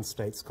factors or hidden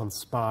states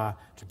conspire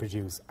to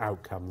produce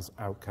outcomes.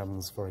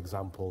 Outcomes, for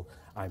example,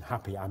 I'm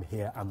happy, I'm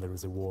here, and there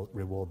is a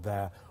reward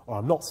there, or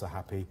I'm not so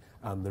happy,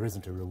 and there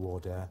isn't a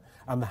reward there.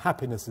 And the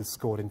happiness is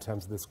scored in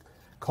terms of this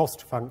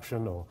cost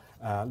function or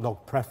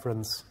log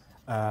preference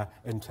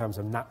in terms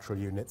of natural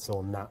units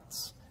or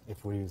nats,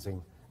 if we're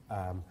using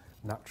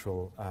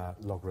natural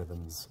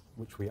logarithms,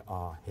 which we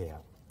are here.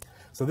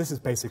 So this is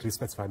basically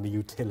specifying the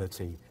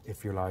utility,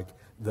 if you like,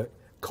 that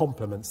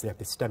complements the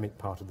epistemic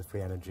part of the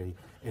free energy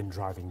in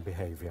driving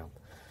behaviour.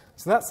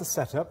 So that's the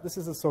setup. This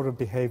is the sort of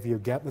behaviour you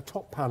get. The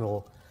top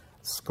panel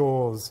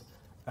scores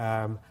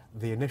the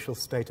initial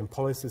state and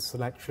policy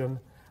selection.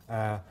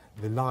 The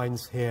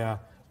lines here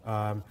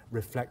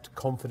reflect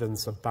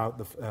confidence about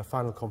the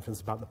final confidence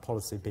about the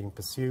policy being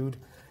pursued.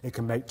 It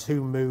can make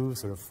 2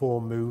 moves or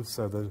 4 moves,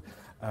 so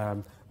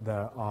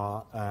there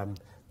are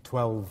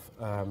 12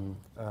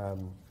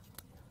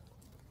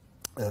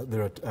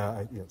 there are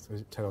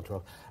 10 or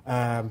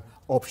 12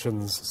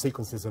 options,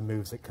 sequences of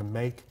moves it can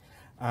make.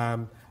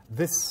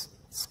 This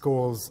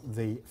scores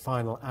the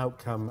final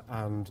outcome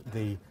and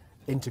the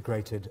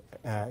integrated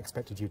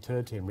expected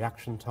utility and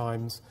reaction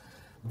times.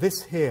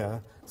 This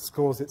here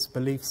scores its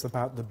beliefs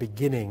about the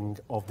beginning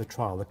of the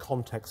trial, the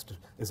context,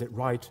 is it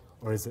right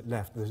or is it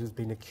left, that has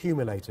been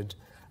accumulated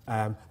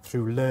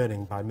through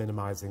learning by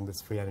minimising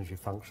this free energy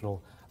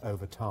functional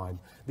over time.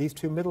 These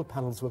 2 middle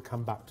panels we'll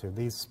come back to.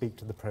 These speak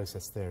to the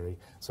process theory,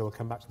 so we'll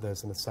come back to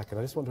those in a second.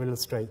 I just want to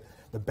illustrate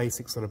the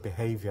basic sort of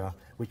behaviour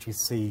which you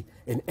see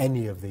in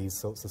any of these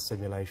sorts of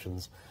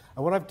simulations.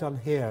 And what I've done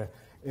here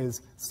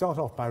is start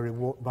off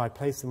by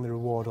placing the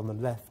reward on the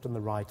left and the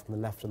right and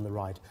the left and the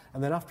right,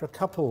 and then after a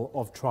couple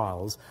of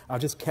trials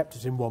I've just kept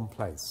it in one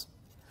place.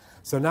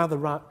 So now the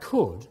rat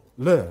could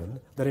learn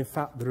that in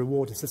fact the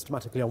reward is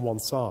systematically on one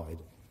side.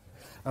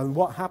 And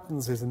what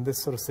happens is, in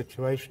this sort of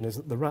situation, is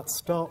that the rat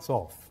starts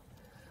off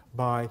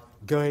by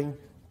going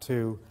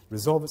to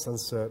resolve its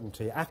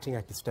uncertainty, acting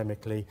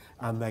epistemically,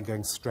 and then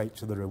going straight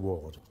to the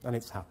reward, and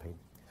it's happy.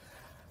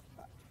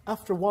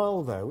 After a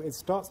while, though, it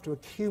starts to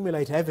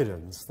accumulate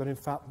evidence that, in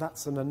fact,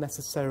 that's an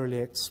unnecessarily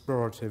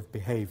explorative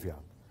behaviour,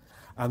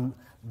 and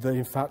that,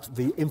 in fact,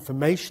 the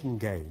information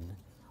gain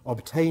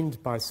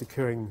obtained by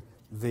securing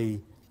the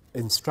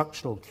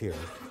instructional cue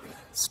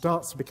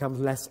starts to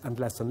become less and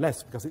less and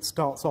less, because it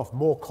starts off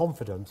more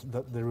confident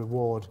that the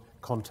reward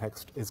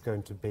context is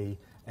going to be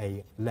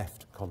a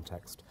left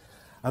context.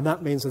 And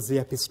that means as the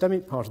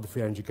epistemic part of the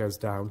free energy goes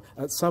down,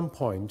 at some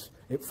point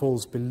it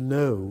falls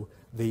below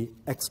the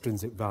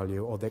extrinsic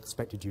value or the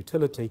expected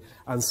utility,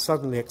 and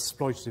suddenly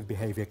exploitative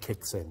behaviour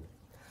kicks in.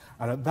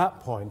 And at that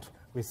point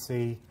we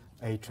see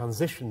a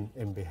transition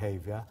in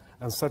behaviour,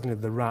 and suddenly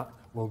the rat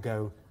will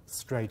go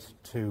straight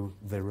to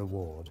the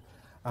reward.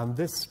 And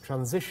this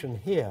transition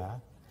here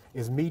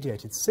is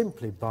mediated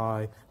simply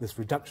by this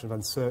reduction of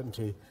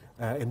uncertainty,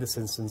 in this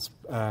instance,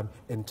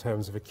 in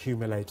terms of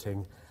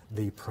accumulating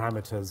the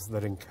parameters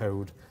that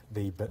encode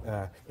the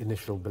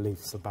initial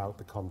beliefs about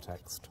the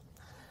context.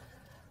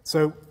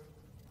 So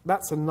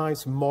that's a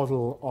nice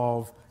model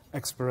of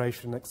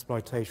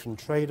exploration-exploitation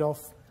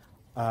trade-off,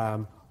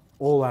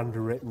 all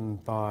underwritten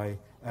by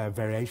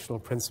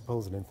variational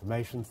principles and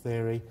information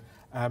theory.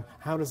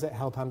 How does it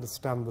help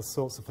understand the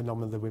sorts of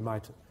phenomena that we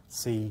might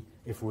see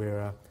if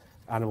we're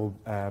animal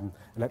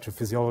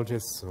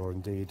electrophysiologists or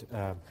indeed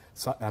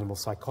animal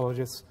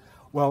psychologists?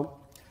 Well,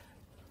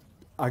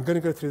 I'm going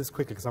to go through this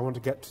quickly because I want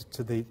to get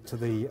to the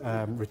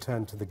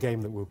return to the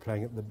game that we were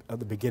playing at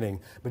the beginning.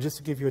 But just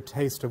to give you a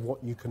taste of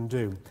what you can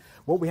do,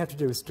 what we have to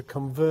do is to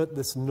convert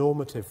this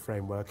normative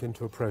framework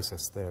into a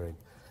process theory.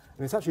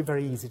 And it's actually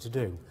very easy to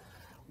do.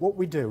 What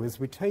we do is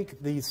we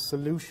take these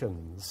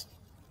solutions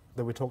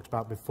that we talked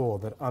about before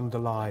that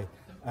underlie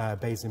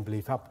Bayesian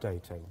belief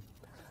updating,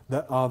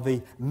 that are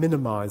the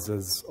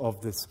minimizers of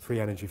this free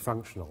energy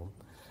functional.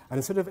 And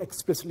instead of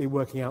explicitly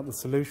working out the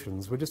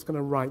solutions, we're just going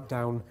to write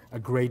down a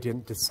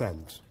gradient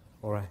descent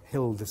or a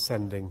hill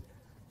descending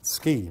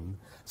scheme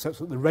such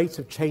that the rate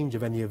of change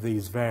of any of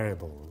these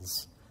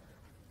variables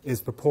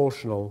is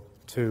proportional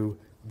to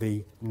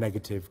the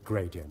negative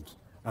gradient.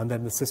 And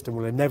then the system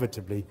will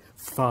inevitably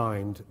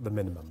find the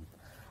minimum.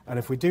 And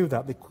if we do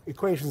that, the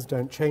equations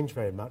don't change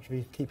very much. If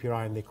you keep your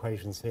eye on the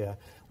equations here,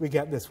 we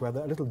get this, where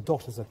a little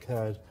dot has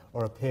occurred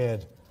or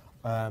appeared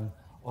on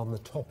the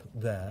top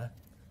there.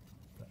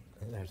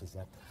 There it is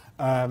there.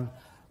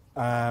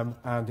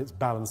 And it's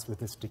balanced with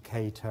this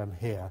decay term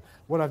here.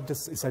 What I've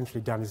just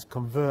essentially done is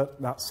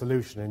convert that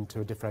solution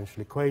into a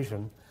differential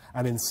equation,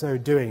 and in so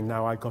doing,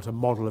 now I've got a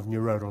model of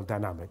neuronal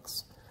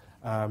dynamics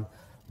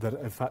that,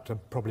 in fact, are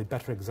probably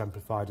better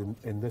exemplified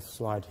in this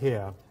slide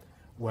here,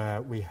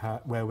 where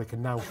we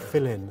can now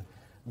fill in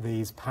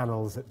these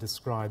panels that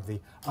describe the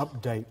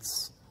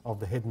updates of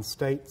the hidden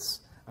states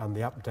and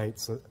the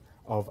updates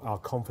of our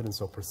confidence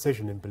or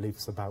precision in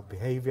beliefs about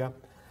behaviour.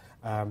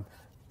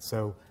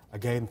 So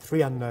again,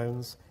 3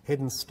 unknowns,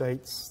 hidden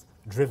states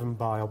driven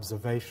by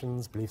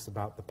observations, beliefs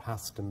about the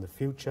past and the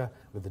future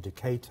with the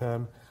decay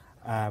term,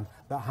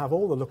 that have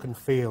all the look and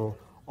feel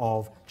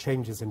of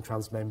changes in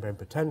transmembrane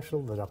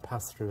potential that are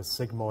passed through a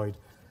sigmoid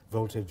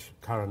voltage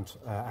current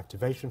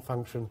activation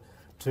function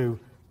to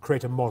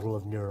create a model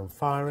of neuron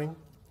firing.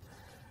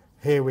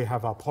 Here we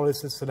have our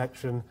policy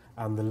selection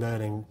and the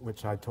learning,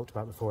 which I talked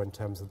about before in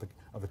terms of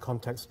the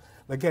context.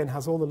 Again,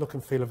 has all the look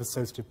and feel of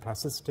associative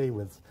plasticity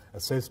with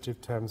associative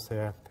terms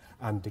here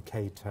and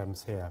decay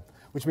terms here,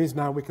 which means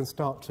now we can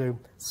start to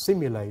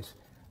simulate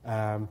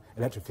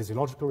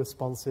electrophysiological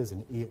responses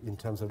in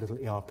terms of little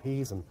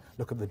ERPs and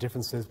look at the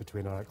differences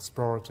between our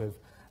explorative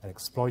and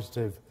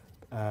exploitative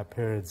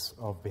periods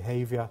of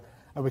behavior.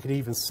 And we can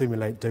even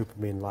simulate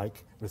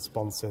dopamine-like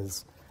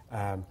responses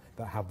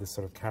that have this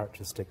sort of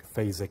characteristic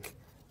phasic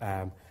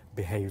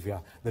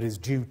behavior that is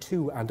due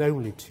to and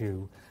only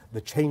to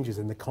the changes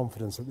in the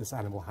confidence that this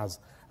animal has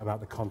about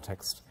the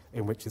context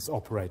in which it's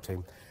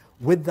operating.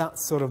 With that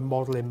sort of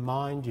model in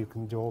mind, you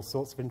can do all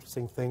sorts of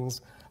interesting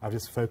things. I've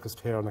just focused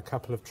here on a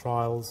couple of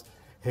trials.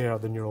 Here are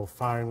the neural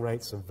firing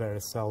rates of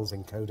various cells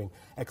encoding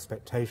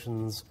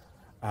expectations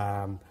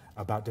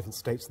about different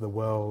states of the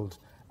world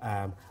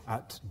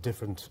at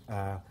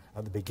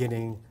the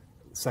beginning,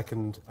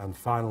 second and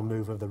final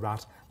move of the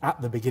rat,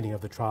 at the beginning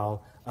of the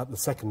trial, at the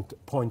second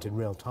point in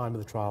real time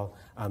of the trial,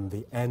 and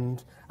the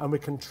end. And we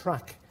can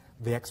track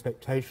the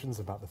expectations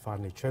about the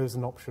finally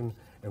chosen option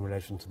in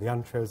relation to the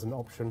unchosen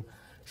option,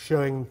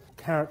 showing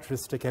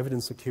characteristic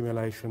evidence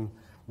accumulation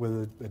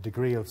with a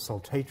degree of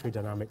saltatory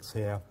dynamics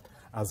here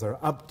as there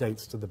are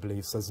updates to the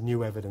beliefs as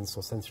new evidence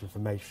or sensory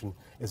information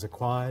is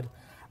acquired.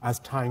 As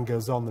time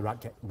goes on, the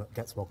rat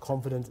gets more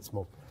confident, it's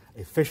more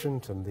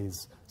efficient, and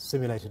these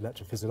simulated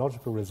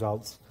electrophysiological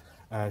results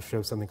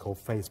show something called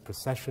phase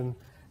precession.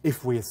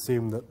 If we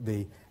assume that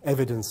the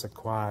evidence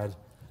acquired,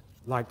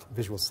 like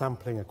visual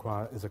sampling,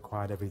 is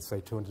acquired every, say,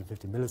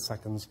 250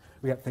 milliseconds,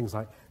 we get things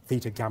like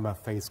theta-gamma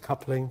phase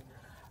coupling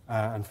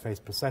and phase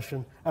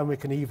precession, and we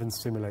can even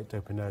simulate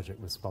dopaminergic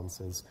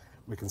responses.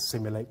 We can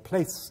simulate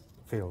place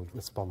field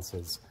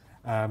responses.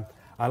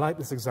 I like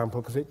this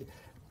example because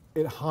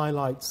it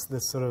highlights the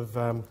sort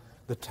of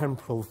the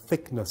temporal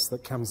thickness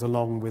that comes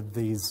along with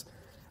these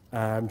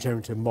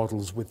generative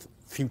models with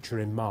future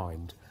in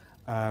mind.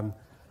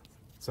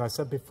 So I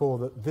said before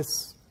that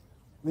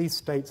these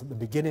states at the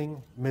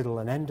beginning, middle,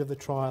 and end of the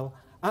trial,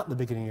 at the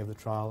beginning of the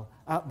trial,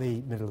 at the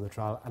middle of the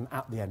trial, and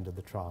at the end of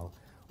the trial,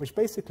 which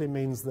basically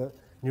means that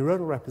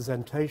neuronal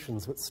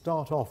representations that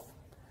start off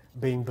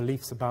being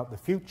beliefs about the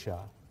future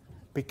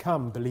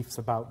become beliefs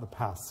about the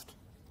past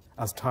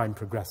as time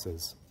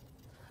progresses,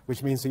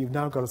 which means that you've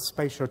now got a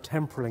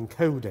spatio-temporal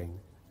encoding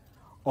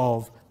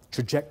of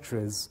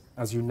trajectories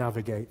as you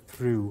navigate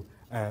through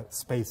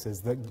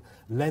spaces that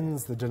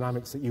lends the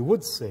dynamics that you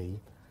would see,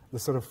 the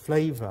sort of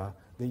flavor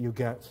that you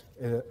get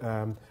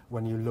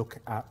when you look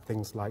at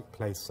things like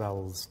place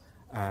cells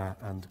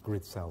and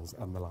grid cells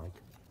and the like.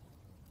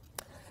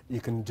 You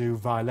can do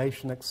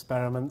violation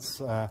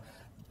experiments.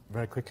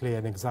 Very quickly,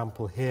 an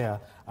example here.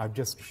 I've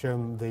just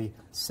shown the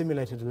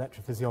simulated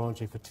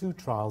electrophysiology for 2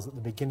 trials at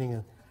the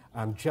beginning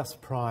and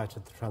just prior to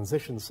the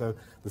transition. So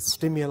the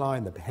stimuli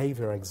and the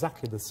behavior are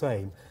exactly the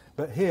same.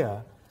 But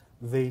here,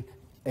 the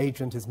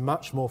agent is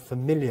much more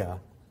familiar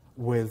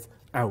with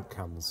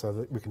outcomes, so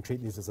that we can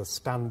treat these as a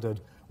standard,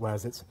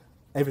 whereas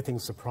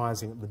everything's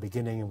surprising at the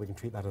beginning, and we can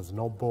treat that as an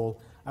oddball.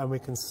 And we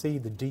can see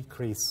the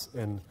decrease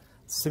in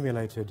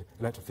simulated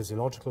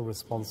electrophysiological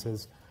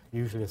responses,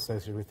 usually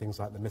associated with things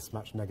like the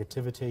mismatch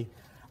negativity.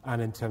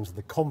 And in terms of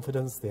the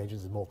confidence, the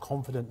agent is more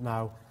confident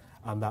now,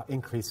 and that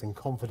increase in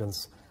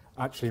confidence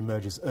actually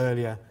emerges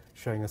earlier,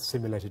 showing a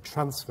simulated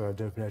transfer of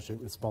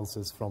dopaminergic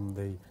responses from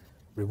the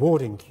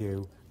rewarding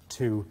cue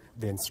to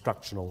the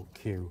instructional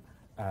cue,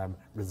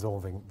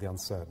 resolving the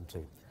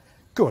uncertainty.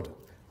 Good.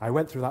 I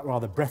went through that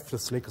rather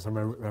breathlessly because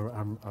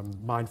I'm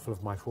mindful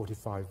of my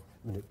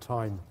 45-minute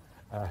time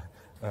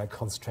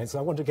constraints. So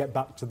I want to get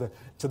back to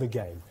the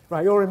game.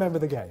 Right, you all remember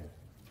the game?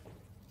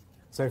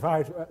 So if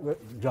right,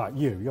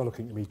 you're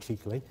looking at me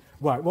cheekily.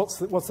 Right, what's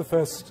the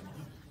first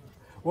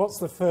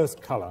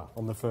colour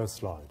on the first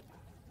slide?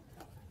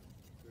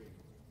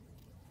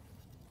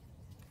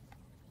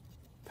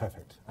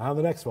 Perfect. And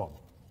the next one.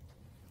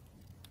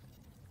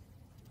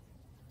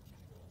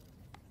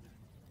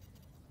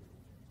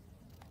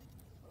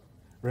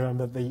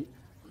 Remember, the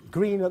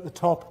green at the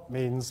top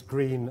means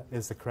green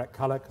is the correct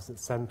colour because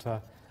it's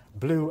centre.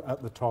 Blue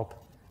at the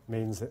top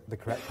means that the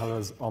correct colour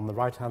is on the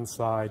right-hand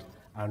side,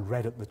 and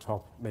red at the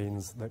top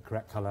means the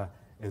correct colour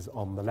is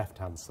on the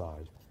left-hand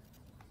side.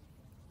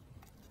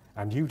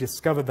 And you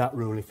discovered that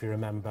rule, if you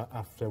remember,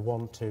 after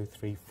 1, 2,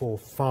 3, 4,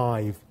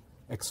 5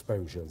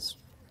 exposures,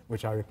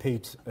 which I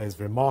repeat is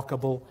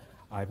remarkable.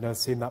 I've never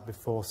seen that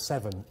before.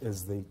 7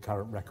 is the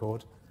current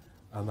record,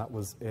 and that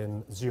was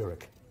in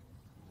Zurich.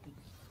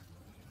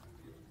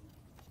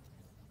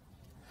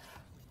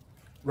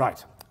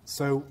 Right,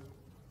 so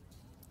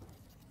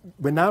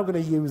we're now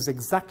going to use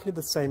exactly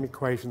the same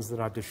equations that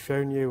I've just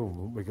shown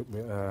you.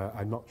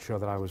 I'm not sure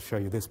that I will show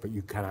you this, but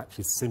you can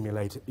actually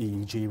simulate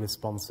EEG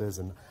responses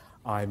and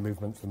eye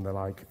movements and the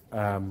like,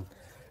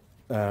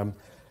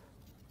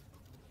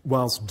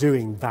 whilst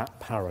doing that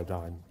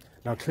paradigm.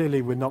 Now,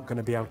 clearly, we're not going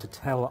to be able to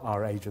tell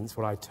our agents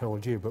what I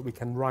told you, but we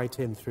can write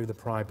in through the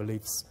prior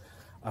beliefs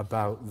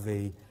about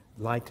the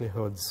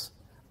likelihoods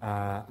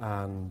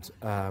and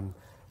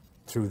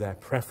through their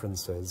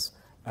preferences.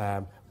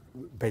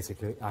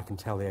 Basically, I can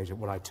tell the agent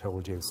what I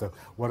told you. So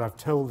what I've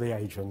told the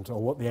agent,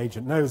 or what the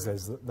agent knows,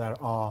 is that there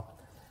are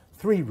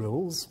 3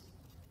 rules.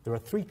 There are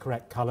 3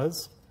 correct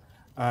colours.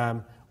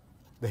 The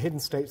hidden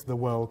states of the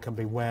world can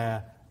be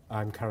where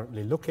I'm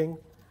currently looking.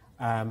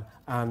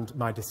 And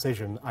my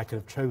decision, I could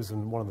have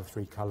chosen one of the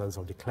 3 colours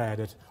or declared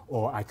it,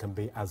 or I can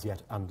be as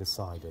yet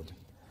undecided.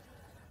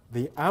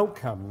 The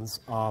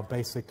outcomes are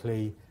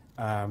basically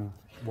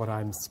what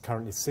I'm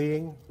currently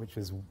seeing, which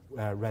is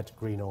red,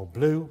 green, or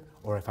blue,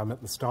 or if I'm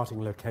at the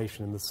starting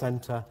location in the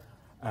centre,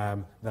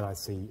 then I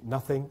see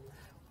nothing.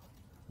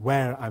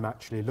 Where I'm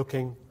actually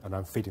looking, and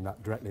I'm feeding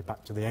that directly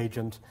back to the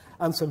agent,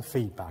 and some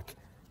feedback.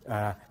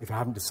 If I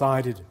haven't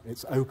decided,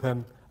 it's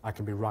open, I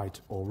can be right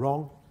or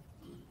wrong.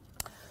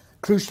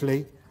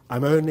 Crucially,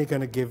 I'm only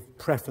going to give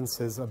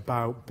preferences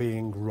about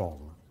being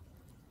wrong.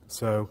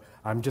 So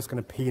I'm just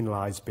going to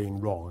penalise being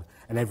wrong,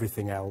 and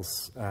everything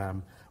else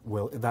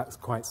that's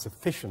quite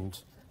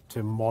sufficient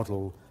to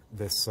model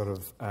this sort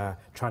of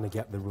trying to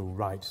get the rule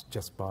right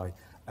just by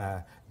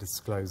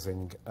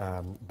disclosing,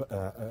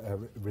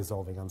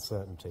 resolving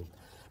uncertainty.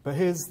 But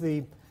here's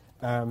the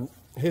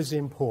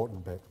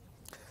important bit.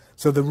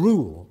 So the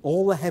rule,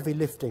 all the heavy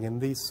lifting in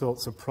these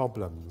sorts of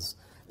problems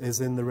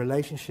is in the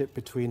relationship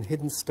between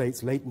hidden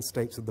states, latent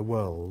states of the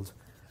world,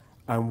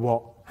 and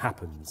what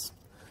happens.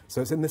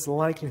 So it's in this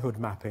likelihood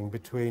mapping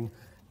between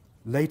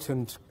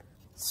latent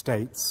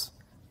states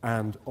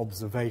and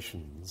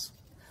observations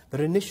that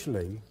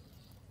initially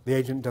the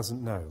agent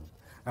doesn't know.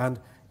 And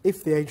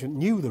if the agent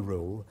knew the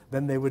rule,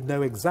 then they would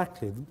know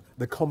exactly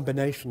the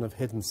combination of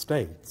hidden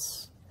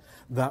states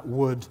that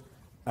would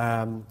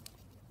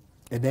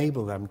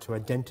enable them to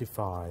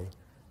identify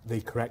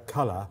the correct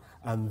colour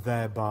and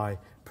thereby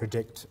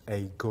predict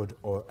a good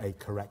or a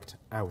correct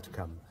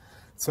outcome.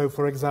 So,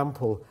 for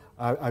example,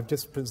 I've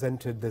just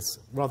presented this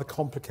rather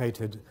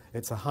complicated,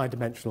 it's a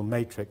high-dimensional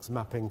matrix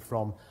mapping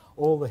from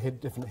all the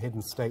different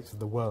hidden states of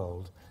the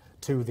world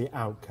to the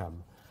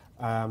outcome.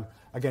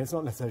 Again, it's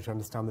not necessary to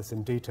understand this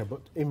in detail,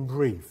 but in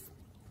brief,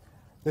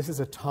 this is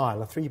a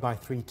tile, a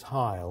 3x3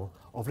 tile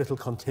of little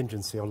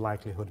contingency or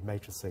likelihood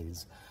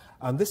matrices.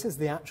 And this is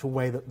the actual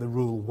way that the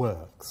rule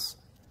works.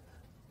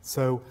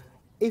 So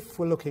if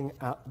we're looking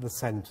at the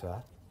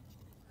centre,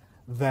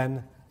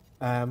 then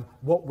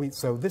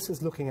so this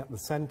is looking at the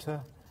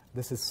centre,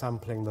 this is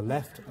sampling the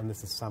left, and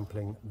this is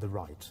sampling the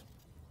right.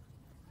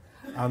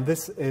 And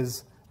this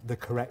is the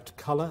correct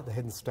colour, the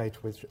hidden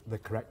state with the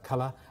correct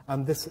colour,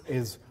 and this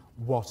is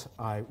what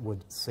I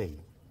would see.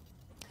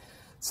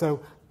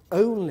 So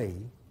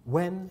only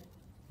when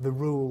the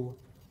rule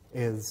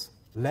is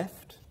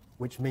left,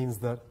 which means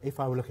that if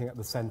I were looking at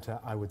the centre,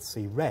 I would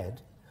see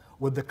red,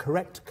 would the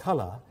correct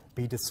colour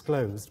be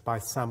disclosed by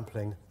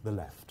sampling the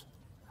left.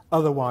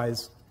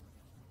 Otherwise,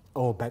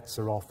 all bets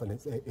are off and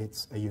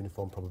it's a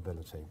uniform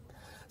probability.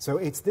 So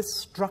it's this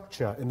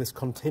structure in this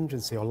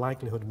contingency or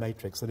likelihood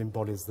matrix that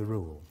embodies the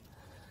rule.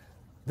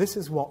 This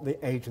is what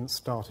the agent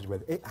started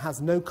with. It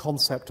has no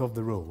concept of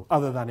the rule,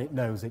 other than it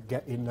knows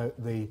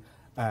the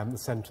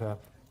centre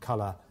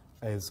colour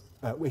is,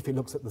 if it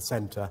looks at the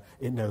centre,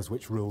 it knows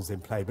which rule's in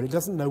play. But it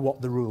doesn't know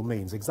what the rule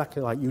means,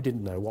 exactly like you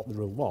didn't know what the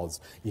rule was.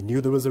 You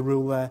knew there was a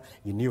rule there,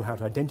 you knew how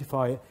to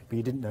identify it, but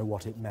you didn't know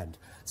what it meant.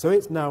 So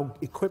it's now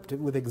equipped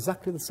with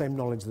exactly the same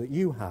knowledge that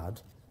you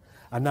had,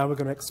 and now we're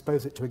going to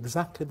expose it to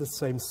exactly the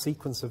same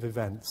sequence of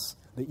events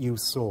that you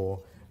saw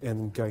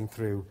in going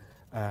through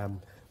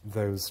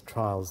those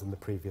trials in the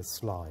previous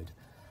slide.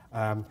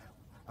 And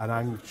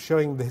I'm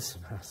showing this,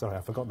 sorry,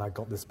 I've forgotten I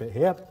got this bit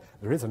here.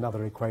 There is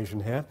another equation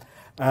here.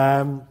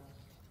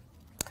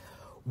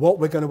 What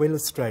we're going to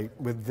illustrate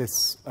with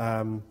this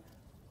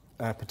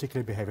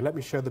particular behaviour, let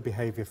me show the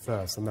behaviour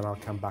first, and then I'll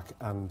come back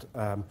and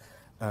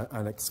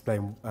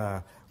explain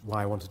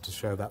why I wanted to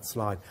show that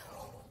slide.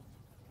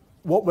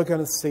 What we're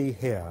going to see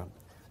here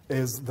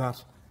is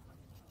that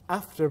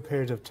after a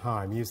period of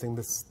time, using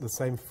the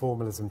same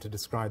formalism to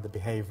describe the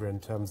behaviour in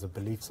terms of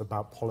beliefs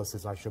about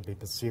policies I should be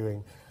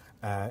pursuing,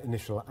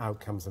 initial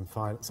outcomes and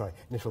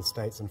initial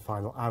states and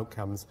final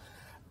outcomes.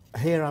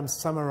 Here I'm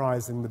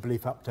summarising the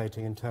belief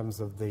updating in terms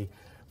of the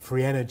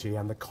free energy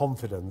and the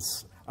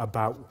confidence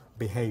about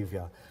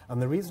behaviour.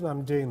 And the reason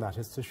I'm doing that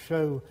is to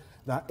show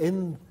that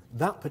in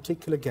that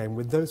particular game,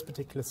 with those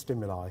particular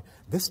stimuli,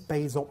 this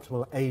Bayes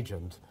optimal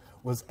agent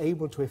was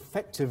able to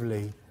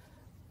effectively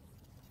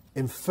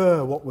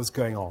infer what was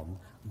going on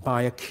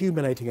by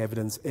accumulating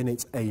evidence in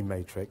its A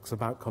matrix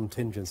about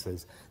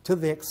contingencies, to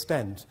the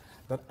extent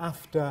that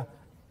after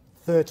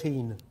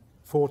 13,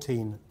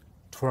 14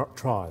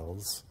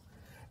 trials,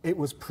 it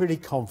was pretty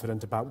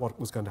confident about what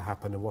was going to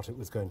happen and what it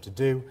was going to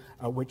do,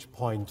 at which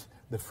point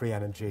the free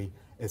energy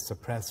is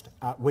suppressed,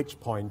 at which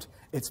point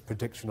its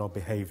prediction or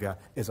behaviour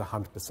is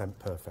 100%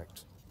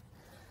 perfect.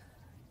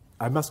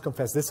 I must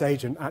confess, this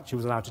agent actually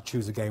was allowed to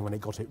choose again when it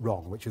got it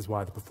wrong, which is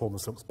why the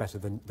performance looks better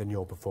than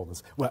your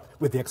performance. Well,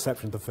 with the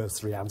exception of the first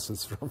three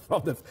answers from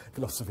the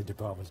philosophy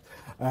department.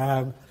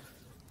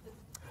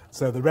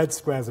 So the red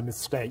squares are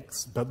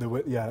mistakes, but there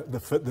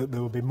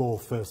will be more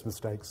first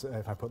mistakes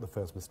if I put the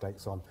first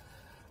mistakes on.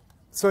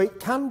 So it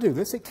can do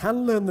this. It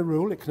can learn the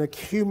rule. It can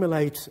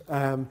accumulate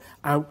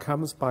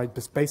outcomes by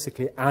just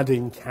basically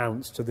adding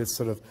counts to this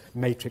sort of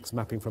matrix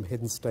mapping from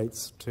hidden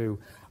states to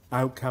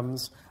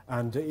outcomes,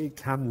 and it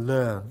can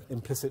learn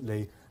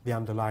implicitly the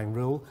underlying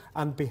rule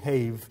and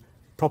behave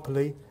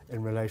properly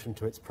in relation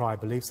to its prior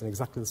beliefs in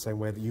exactly the same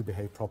way that you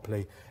behave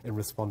properly in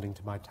responding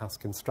to my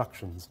task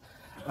instructions.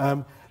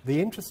 The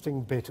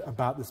interesting bit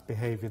about this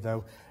behaviour,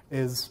 though,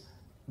 is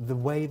the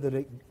way that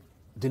it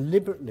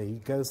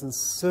deliberately goes and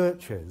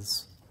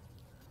searches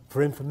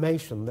for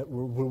information that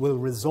will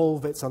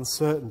resolve its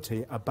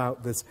uncertainty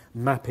about this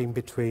mapping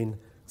between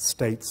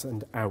states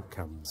and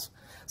outcomes.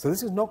 So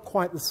this is not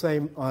quite the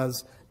same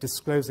as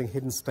disclosing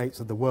hidden states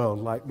of the world,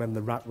 like when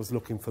the rat was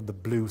looking for the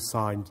blue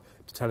sign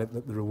to tell it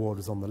that the reward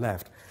was on the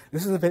left.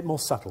 This is a bit more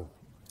subtle,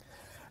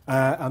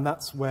 and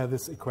that's where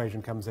this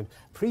equation comes in.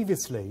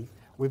 Previously,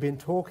 we've been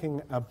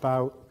talking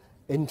about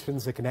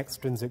intrinsic and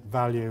extrinsic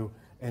value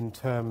in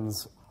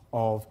terms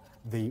of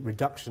the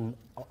reduction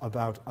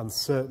about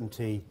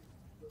uncertainty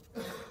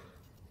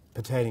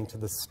pertaining to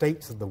the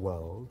states of the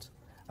world,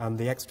 and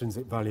the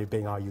extrinsic value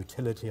being our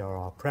utility or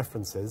our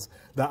preferences,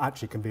 that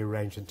actually can be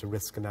arranged into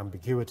risk and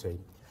ambiguity.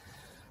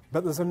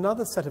 But there's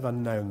another set of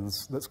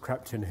unknowns that's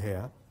crept in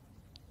here.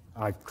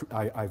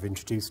 I've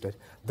introduced it.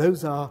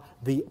 Those are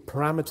the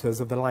parameters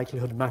of the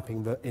likelihood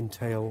mapping that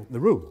entail the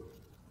rule.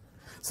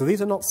 So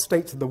these are not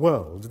states of the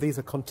world. These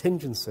are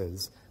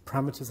contingencies,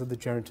 parameters of the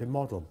generative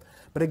model.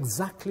 But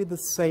exactly the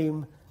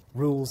same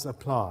rules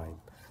apply.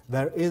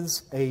 There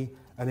is an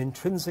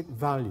intrinsic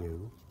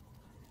value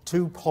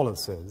to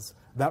policies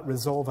that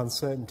resolve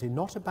uncertainty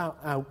not about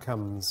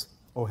outcomes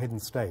or hidden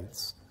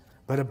states,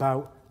 but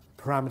about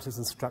parameters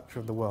and structure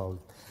of the world.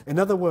 In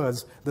other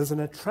words, there's an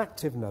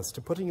attractiveness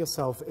to putting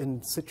yourself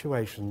in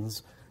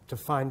situations to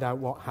find out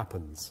what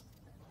happens.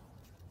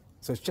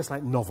 So it's just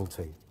like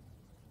novelty.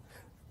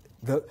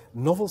 The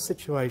novel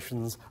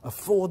situations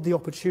afford the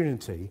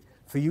opportunity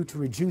for you to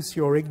reduce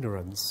your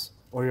ignorance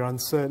or your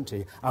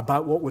uncertainty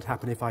about what would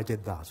happen if I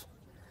did that.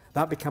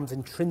 That becomes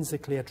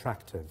intrinsically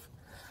attractive.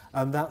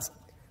 And that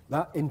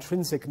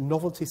intrinsic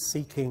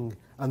novelty-seeking,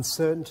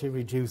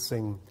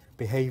 uncertainty-reducing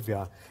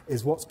behaviour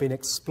is what's been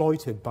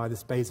exploited by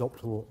this Bayes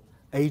optimal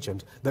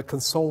agent that can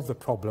solve the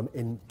problem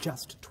in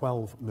just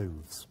 12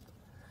 moves.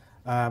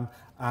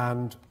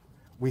 And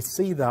we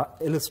see that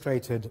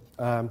illustrated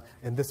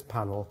in this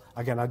panel.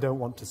 Again, I don't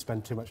want to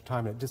spend too much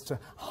time on it, just to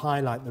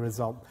highlight the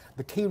result.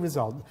 The key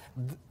result,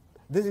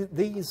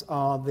 these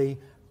are the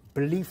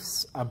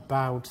beliefs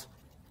about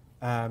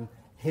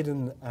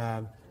hidden,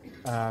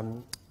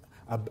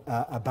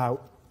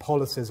 about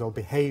policies or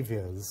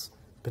behaviours,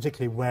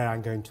 particularly where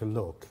I'm going to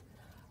look,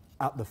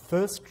 at the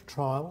first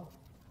trial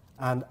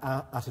and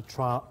at a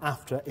trial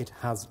after it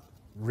has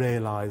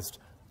realised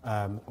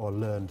or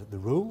learned the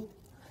rule.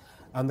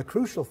 And the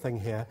crucial thing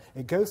here,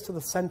 it goes to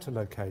the centre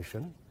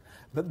location,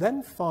 but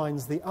then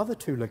finds the other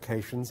two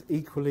locations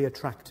equally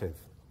attractive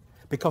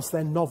because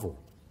they're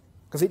novel,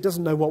 because it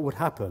doesn't know what would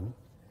happen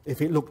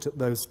if it looked at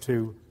those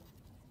two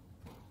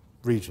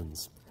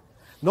regions.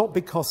 Not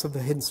because of the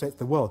hidden state of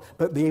the world,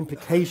 but the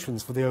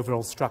implications for the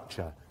overall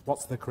structure.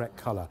 What's the correct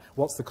colour?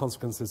 What's the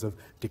consequences of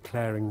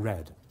declaring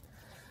red?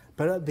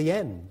 But at the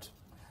end,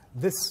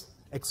 this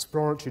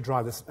exploratory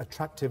drive, this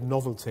attractive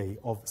novelty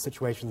of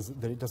situations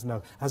that it doesn't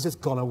know, has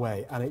just gone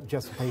away, and it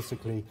just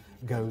basically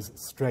goes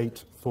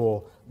straight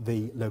for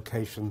the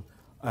location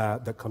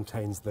that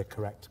contains the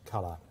correct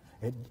colour.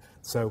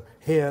 So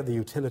here the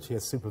utility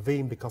is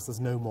supervened because there's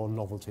no more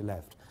novelty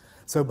left.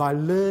 So by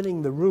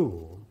learning the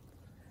rule,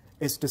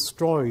 it's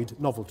destroyed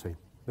novelty.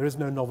 There is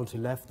no novelty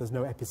left. There's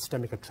no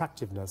epistemic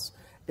attractiveness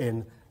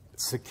in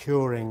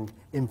securing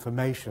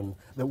information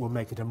that will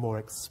make it a more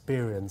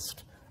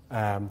experienced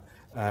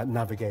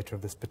navigator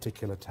of this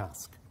particular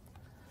task.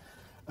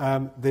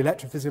 The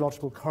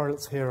electrophysiological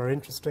correlates here are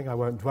interesting. I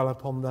won't dwell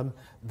upon them.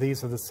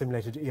 These are the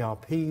simulated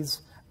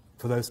ERPs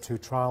for those two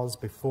trials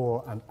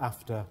before and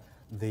after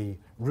the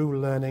rule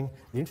learning.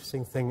 The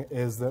interesting thing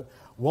is that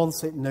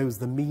once it knows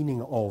the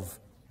meaning of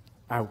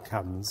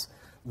outcomes,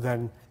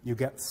 then you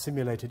get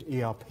simulated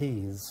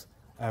ERPs,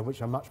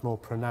 which are much more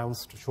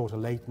pronounced, shorter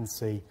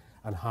latency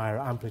and higher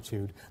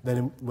amplitude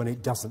than when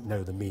it doesn't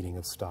know the meaning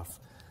of stuff.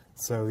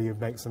 So you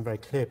make some very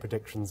clear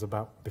predictions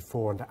about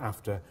before and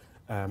after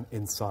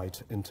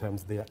insight in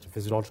terms of the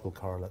electrophysiological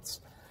correlates.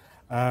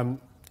 And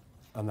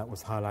that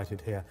was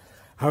highlighted here.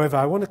 However,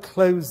 I want to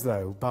close,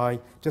 though, by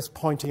just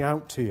pointing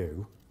out to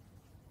you,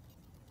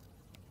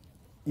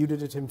 you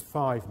did it in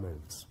 5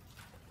 moves.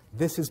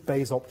 This is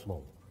Bayes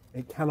optimal.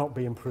 It cannot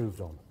be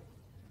improved on.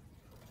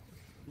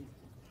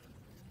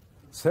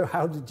 So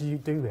how did you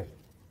do it?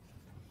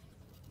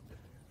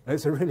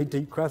 It's a really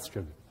deep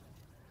question.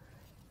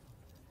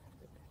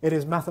 It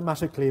is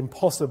mathematically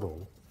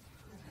impossible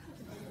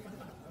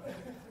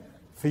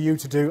for you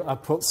to do, I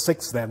put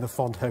 6 there in the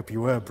font, hope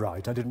you were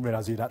bright. I didn't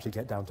realise you'd actually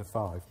get down to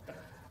 5.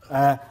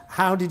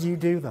 How did you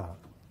do that?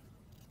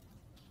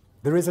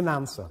 There is an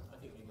answer.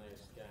 I think we may have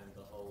scanned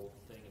the whole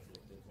thing a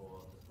bit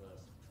before the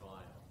first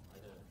trial. I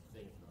don't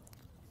think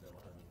that there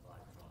were only 5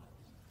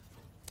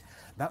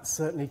 trials. That's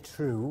certainly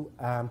true,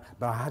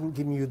 but I hadn't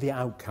given you the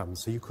outcome,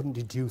 so you couldn't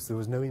deduce. There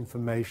was no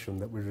information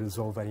that would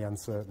resolve any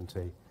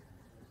uncertainty.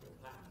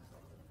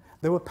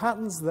 There were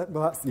patterns that,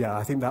 well, yeah,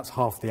 I think that's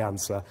half the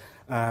answer.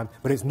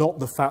 But it's not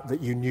the fact that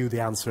you knew the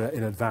answer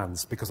in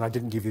advance, because I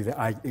didn't give you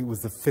it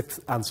was the 5th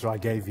answer I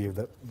gave you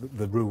that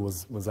the rule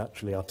was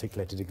actually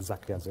articulated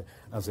exactly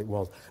as it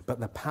was. But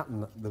the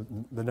pattern,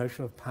 the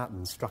notion of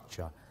pattern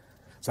structure.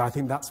 So I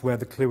think that's where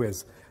the clue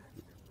is.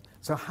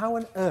 So how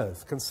on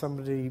earth can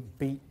somebody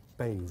beat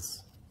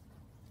Bayes?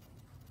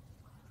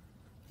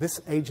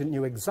 This agent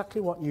knew exactly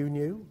what you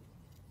knew,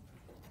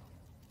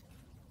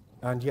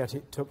 and yet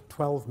it took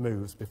 12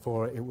 moves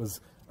before it was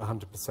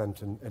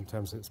 100% in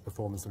terms of its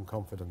performance and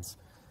confidence.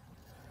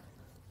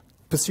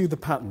 Pursue the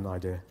pattern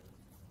idea.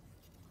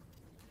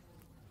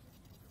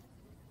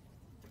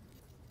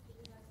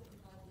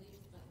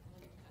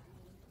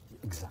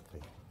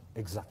 Exactly,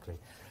 exactly.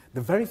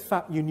 The very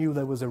fact you knew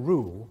there was a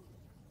rule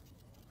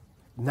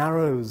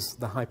narrows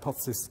the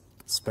hypothesis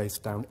space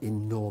down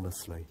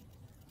enormously.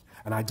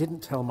 And I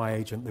didn't tell my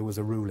agent there was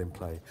a rule in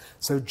play.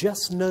 So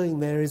just knowing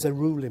there is a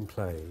rule in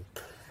play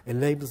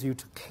enables you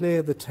to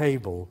clear the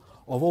table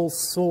of all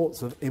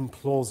sorts of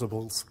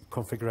implausible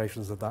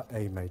configurations of that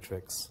A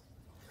matrix.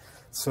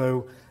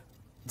 So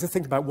just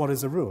think about what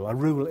is a rule. A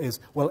rule is,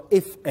 well,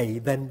 if A,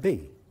 then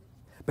B.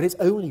 But it's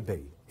only B.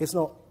 It's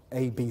not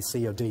A, B,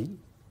 C, or D.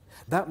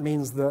 That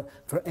means that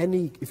for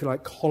any, if you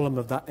like, column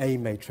of that A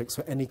matrix,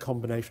 or any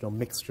combination or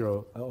mixture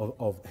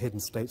of hidden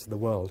states of the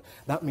world,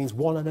 that means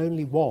one and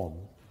only one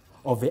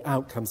of the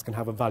outcomes can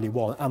have a value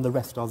 1, and the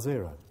rest are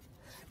 0.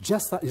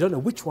 Just that, you don't know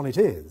which one it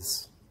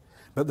is,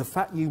 but the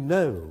fact you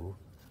know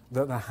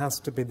that there has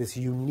to be this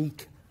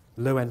unique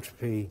low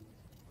entropy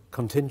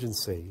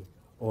contingency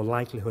or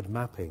likelihood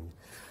mapping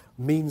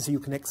means you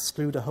can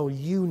exclude a whole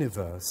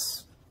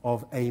universe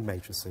of A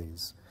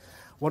matrices.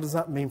 What does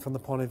that mean from the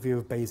point of view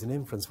of Bayesian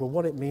inference? Well,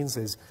 what it means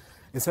is,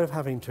 instead of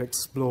having to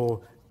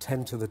explore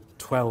 10 to the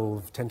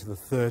 12, 10 to the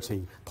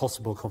 30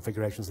 possible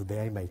configurations of the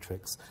A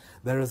matrix,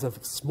 there is a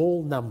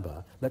small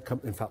number, that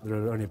in fact there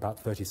are only about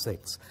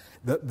 36,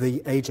 that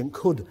the agent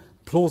could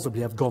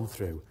plausibly have gone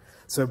through.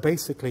 So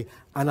basically,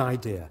 an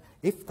idea.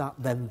 If that,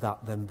 then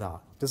that, then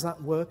that. Does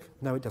that work?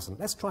 No, it doesn't.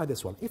 Let's try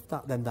this one. If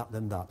that, then that,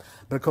 then that.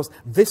 Because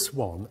this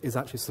one is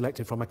actually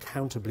selected from a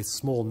countably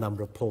small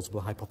number of plausible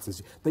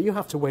hypotheses that you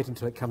have to wait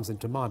until it comes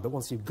into mind. But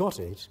once you've got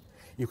it,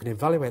 you can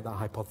evaluate that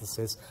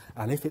hypothesis,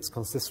 and if it's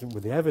consistent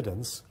with the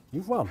evidence,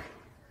 you've won.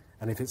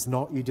 And if it's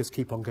not, you just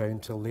keep on going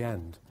until the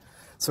end.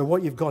 So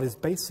what you've got is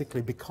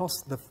basically,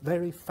 because the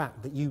very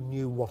fact that you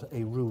knew what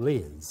a rule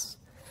is,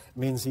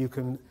 means you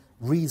can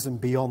reason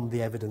beyond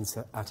the evidence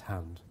at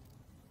hand.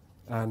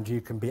 And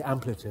you can be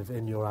ampliative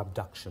in your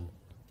abduction.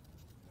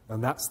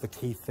 And that's the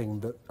key thing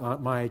that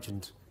my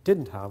agent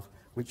didn't have,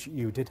 which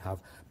you did have.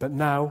 But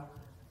now,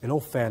 in all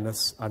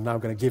fairness, I'm now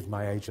going to give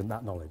my agent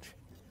that knowledge.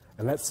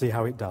 And let's see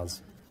how it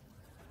does.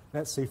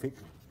 Let's see if it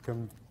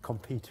can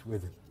compete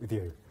with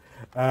you.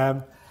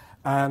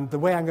 And the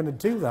way I'm going to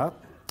do that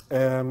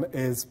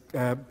is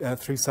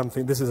through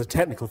something. This is a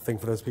technical thing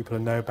for those people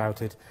who know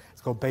about it.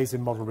 It's called Bayesian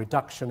model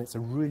reduction. It's a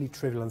really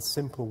trivial and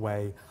simple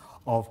way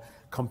of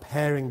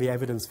comparing the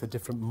evidence for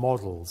different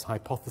models,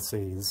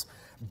 hypotheses,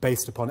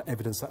 based upon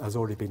evidence that has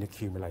already been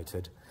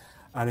accumulated.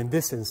 And in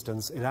this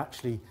instance, it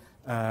actually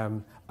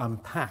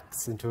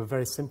unpacks into a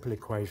very simple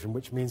equation,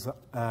 which means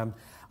that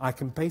I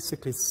can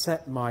basically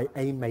set my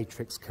A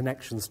matrix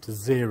connections to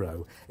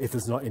 0 if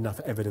there's not enough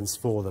evidence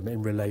for them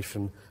in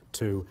relation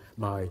to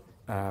my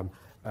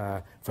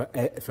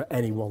for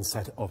any one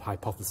set of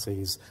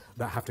hypotheses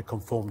that have to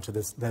conform to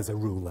this. There's a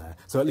rule there.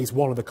 So at least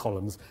one of the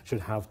columns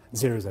should have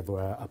 0s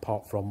everywhere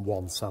apart from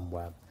 1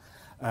 somewhere.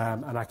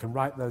 And I can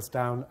write those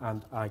down,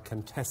 and I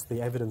can test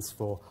the evidence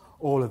for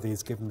all of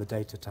these given the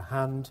data to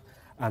hand,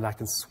 and I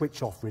can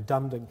switch off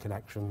redundant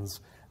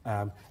connections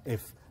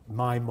if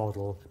my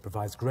model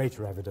provides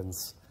greater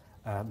evidence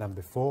than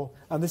before.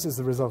 And this is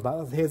the result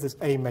of that. Here's this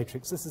A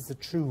matrix. This is the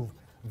true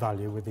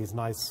value with these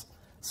nice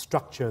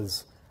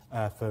structures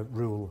for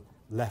rule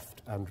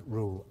left and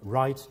rule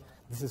right.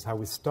 This is how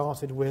we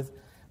started with.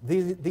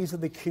 These are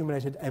the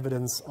accumulated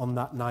evidence on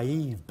that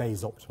naive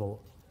Bayes optimal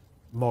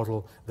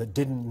model that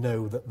didn't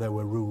know that there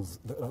were rules,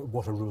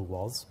 what a rule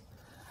was.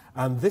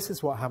 And this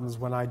is what happens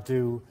when I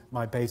do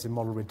my Bayesian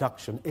model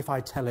reduction. If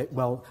I tell it,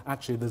 well,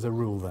 actually there's a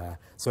rule there.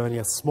 So only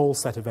a small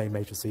set of A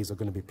matrices are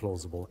going to be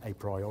plausible a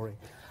priori.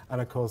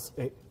 And of course,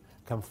 it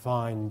can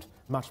find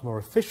much more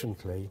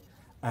efficiently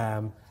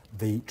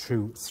the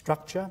true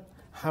structure.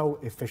 How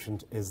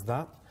efficient is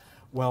that?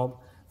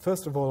 Well,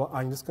 first of all,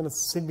 I'm just going to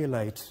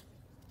simulate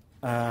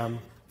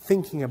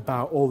thinking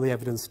about all the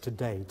evidence to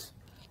date,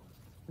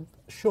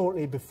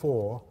 shortly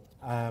before,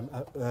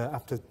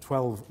 after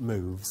 12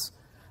 moves,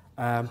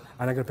 and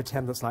I'm going to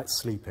pretend that's like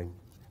sleeping.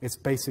 It's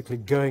basically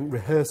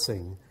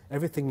rehearsing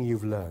everything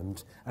you've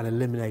learned and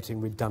eliminating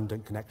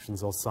redundant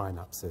connections or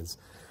synapses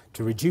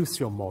to reduce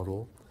your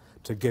model,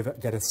 to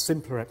get a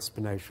simpler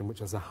explanation which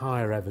has a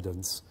higher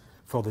evidence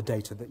for the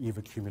data that you've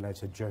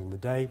accumulated during the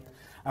day.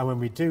 And when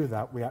we do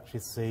that, we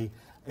actually see,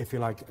 if you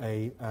like,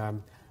 a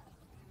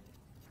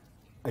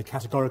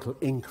categorical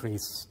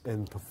increase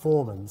in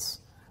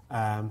performance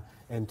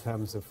in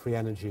terms of free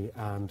energy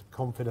and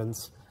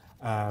confidence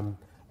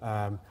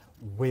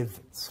with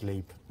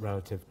sleep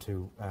relative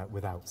to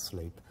without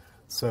sleep.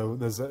 So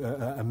there's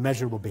a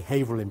measurable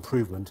behavioural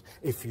improvement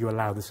if you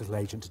allow this little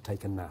agent to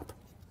take a nap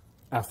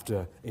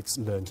after it's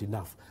learned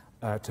enough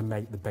to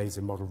make the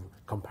Bayesian model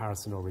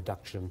comparison or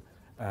reduction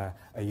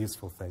a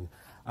useful thing.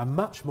 A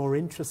much more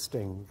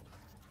interesting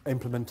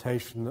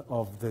implementation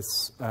of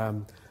this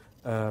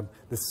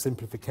this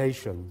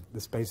simplification,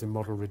 this Bayesian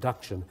model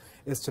reduction,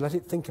 is to let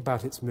it think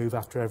about its move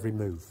after every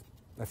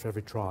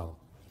trial.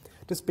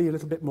 Just be a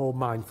little bit more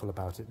mindful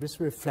about it. Just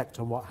reflect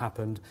on what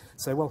happened.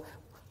 Say, well,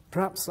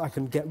 perhaps I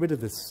can get rid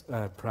of this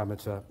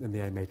parameter in the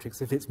A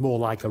matrix if it's more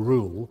like a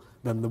rule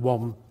than the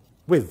one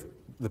with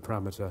the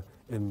parameter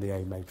in the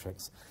A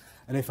matrix.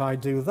 And if I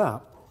do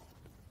that,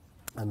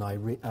 and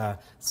I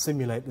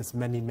simulate this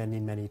many, many,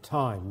 many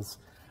times,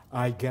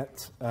 I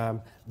get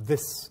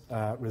this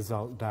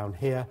result down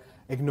here.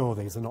 Ignore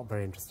these, they're not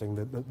very interesting.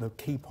 The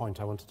key point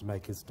I wanted to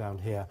make is down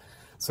here.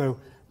 So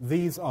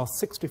these are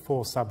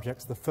 64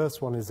 subjects. The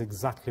first one is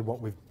exactly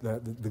what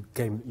the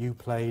game that you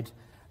played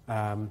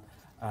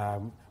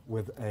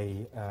with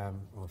a,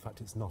 well, in fact,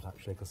 it's not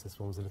actually, because this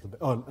one was a little bit,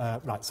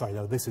 right, sorry,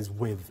 no, this is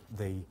with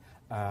the,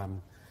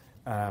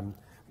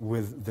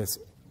 with this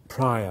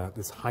prior,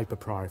 this hyper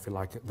prior, if you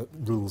like, that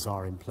rules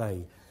are in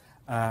play.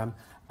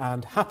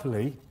 And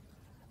happily,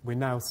 we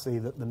now see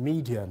that the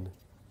median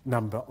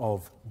number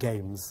of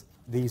games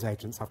these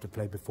agents have to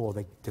play before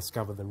they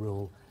discover the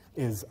rule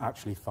is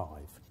actually 5.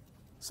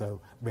 So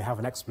we have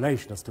an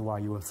explanation as to why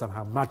you were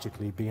somehow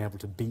magically being able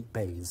to beat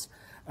Bayes.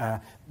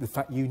 The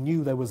fact you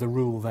knew there was a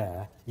rule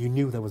there, you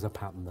knew there was a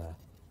pattern there.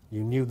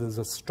 You knew there's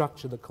a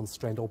structure that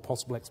constrained all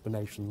possible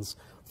explanations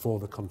for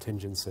the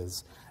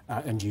contingencies,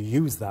 and you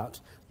use that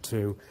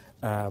to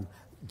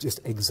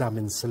just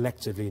examine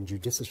selectively and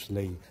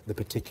judiciously the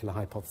particular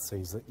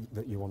hypotheses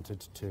that you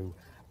wanted to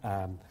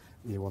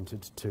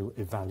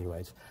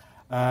evaluate.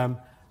 And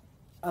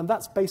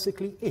that's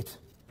basically it.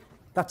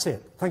 That's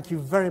it. Thank you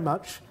very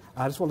much.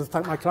 I just want to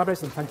thank my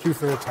collaborators and thank you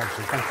for your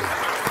attention. Thank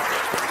you.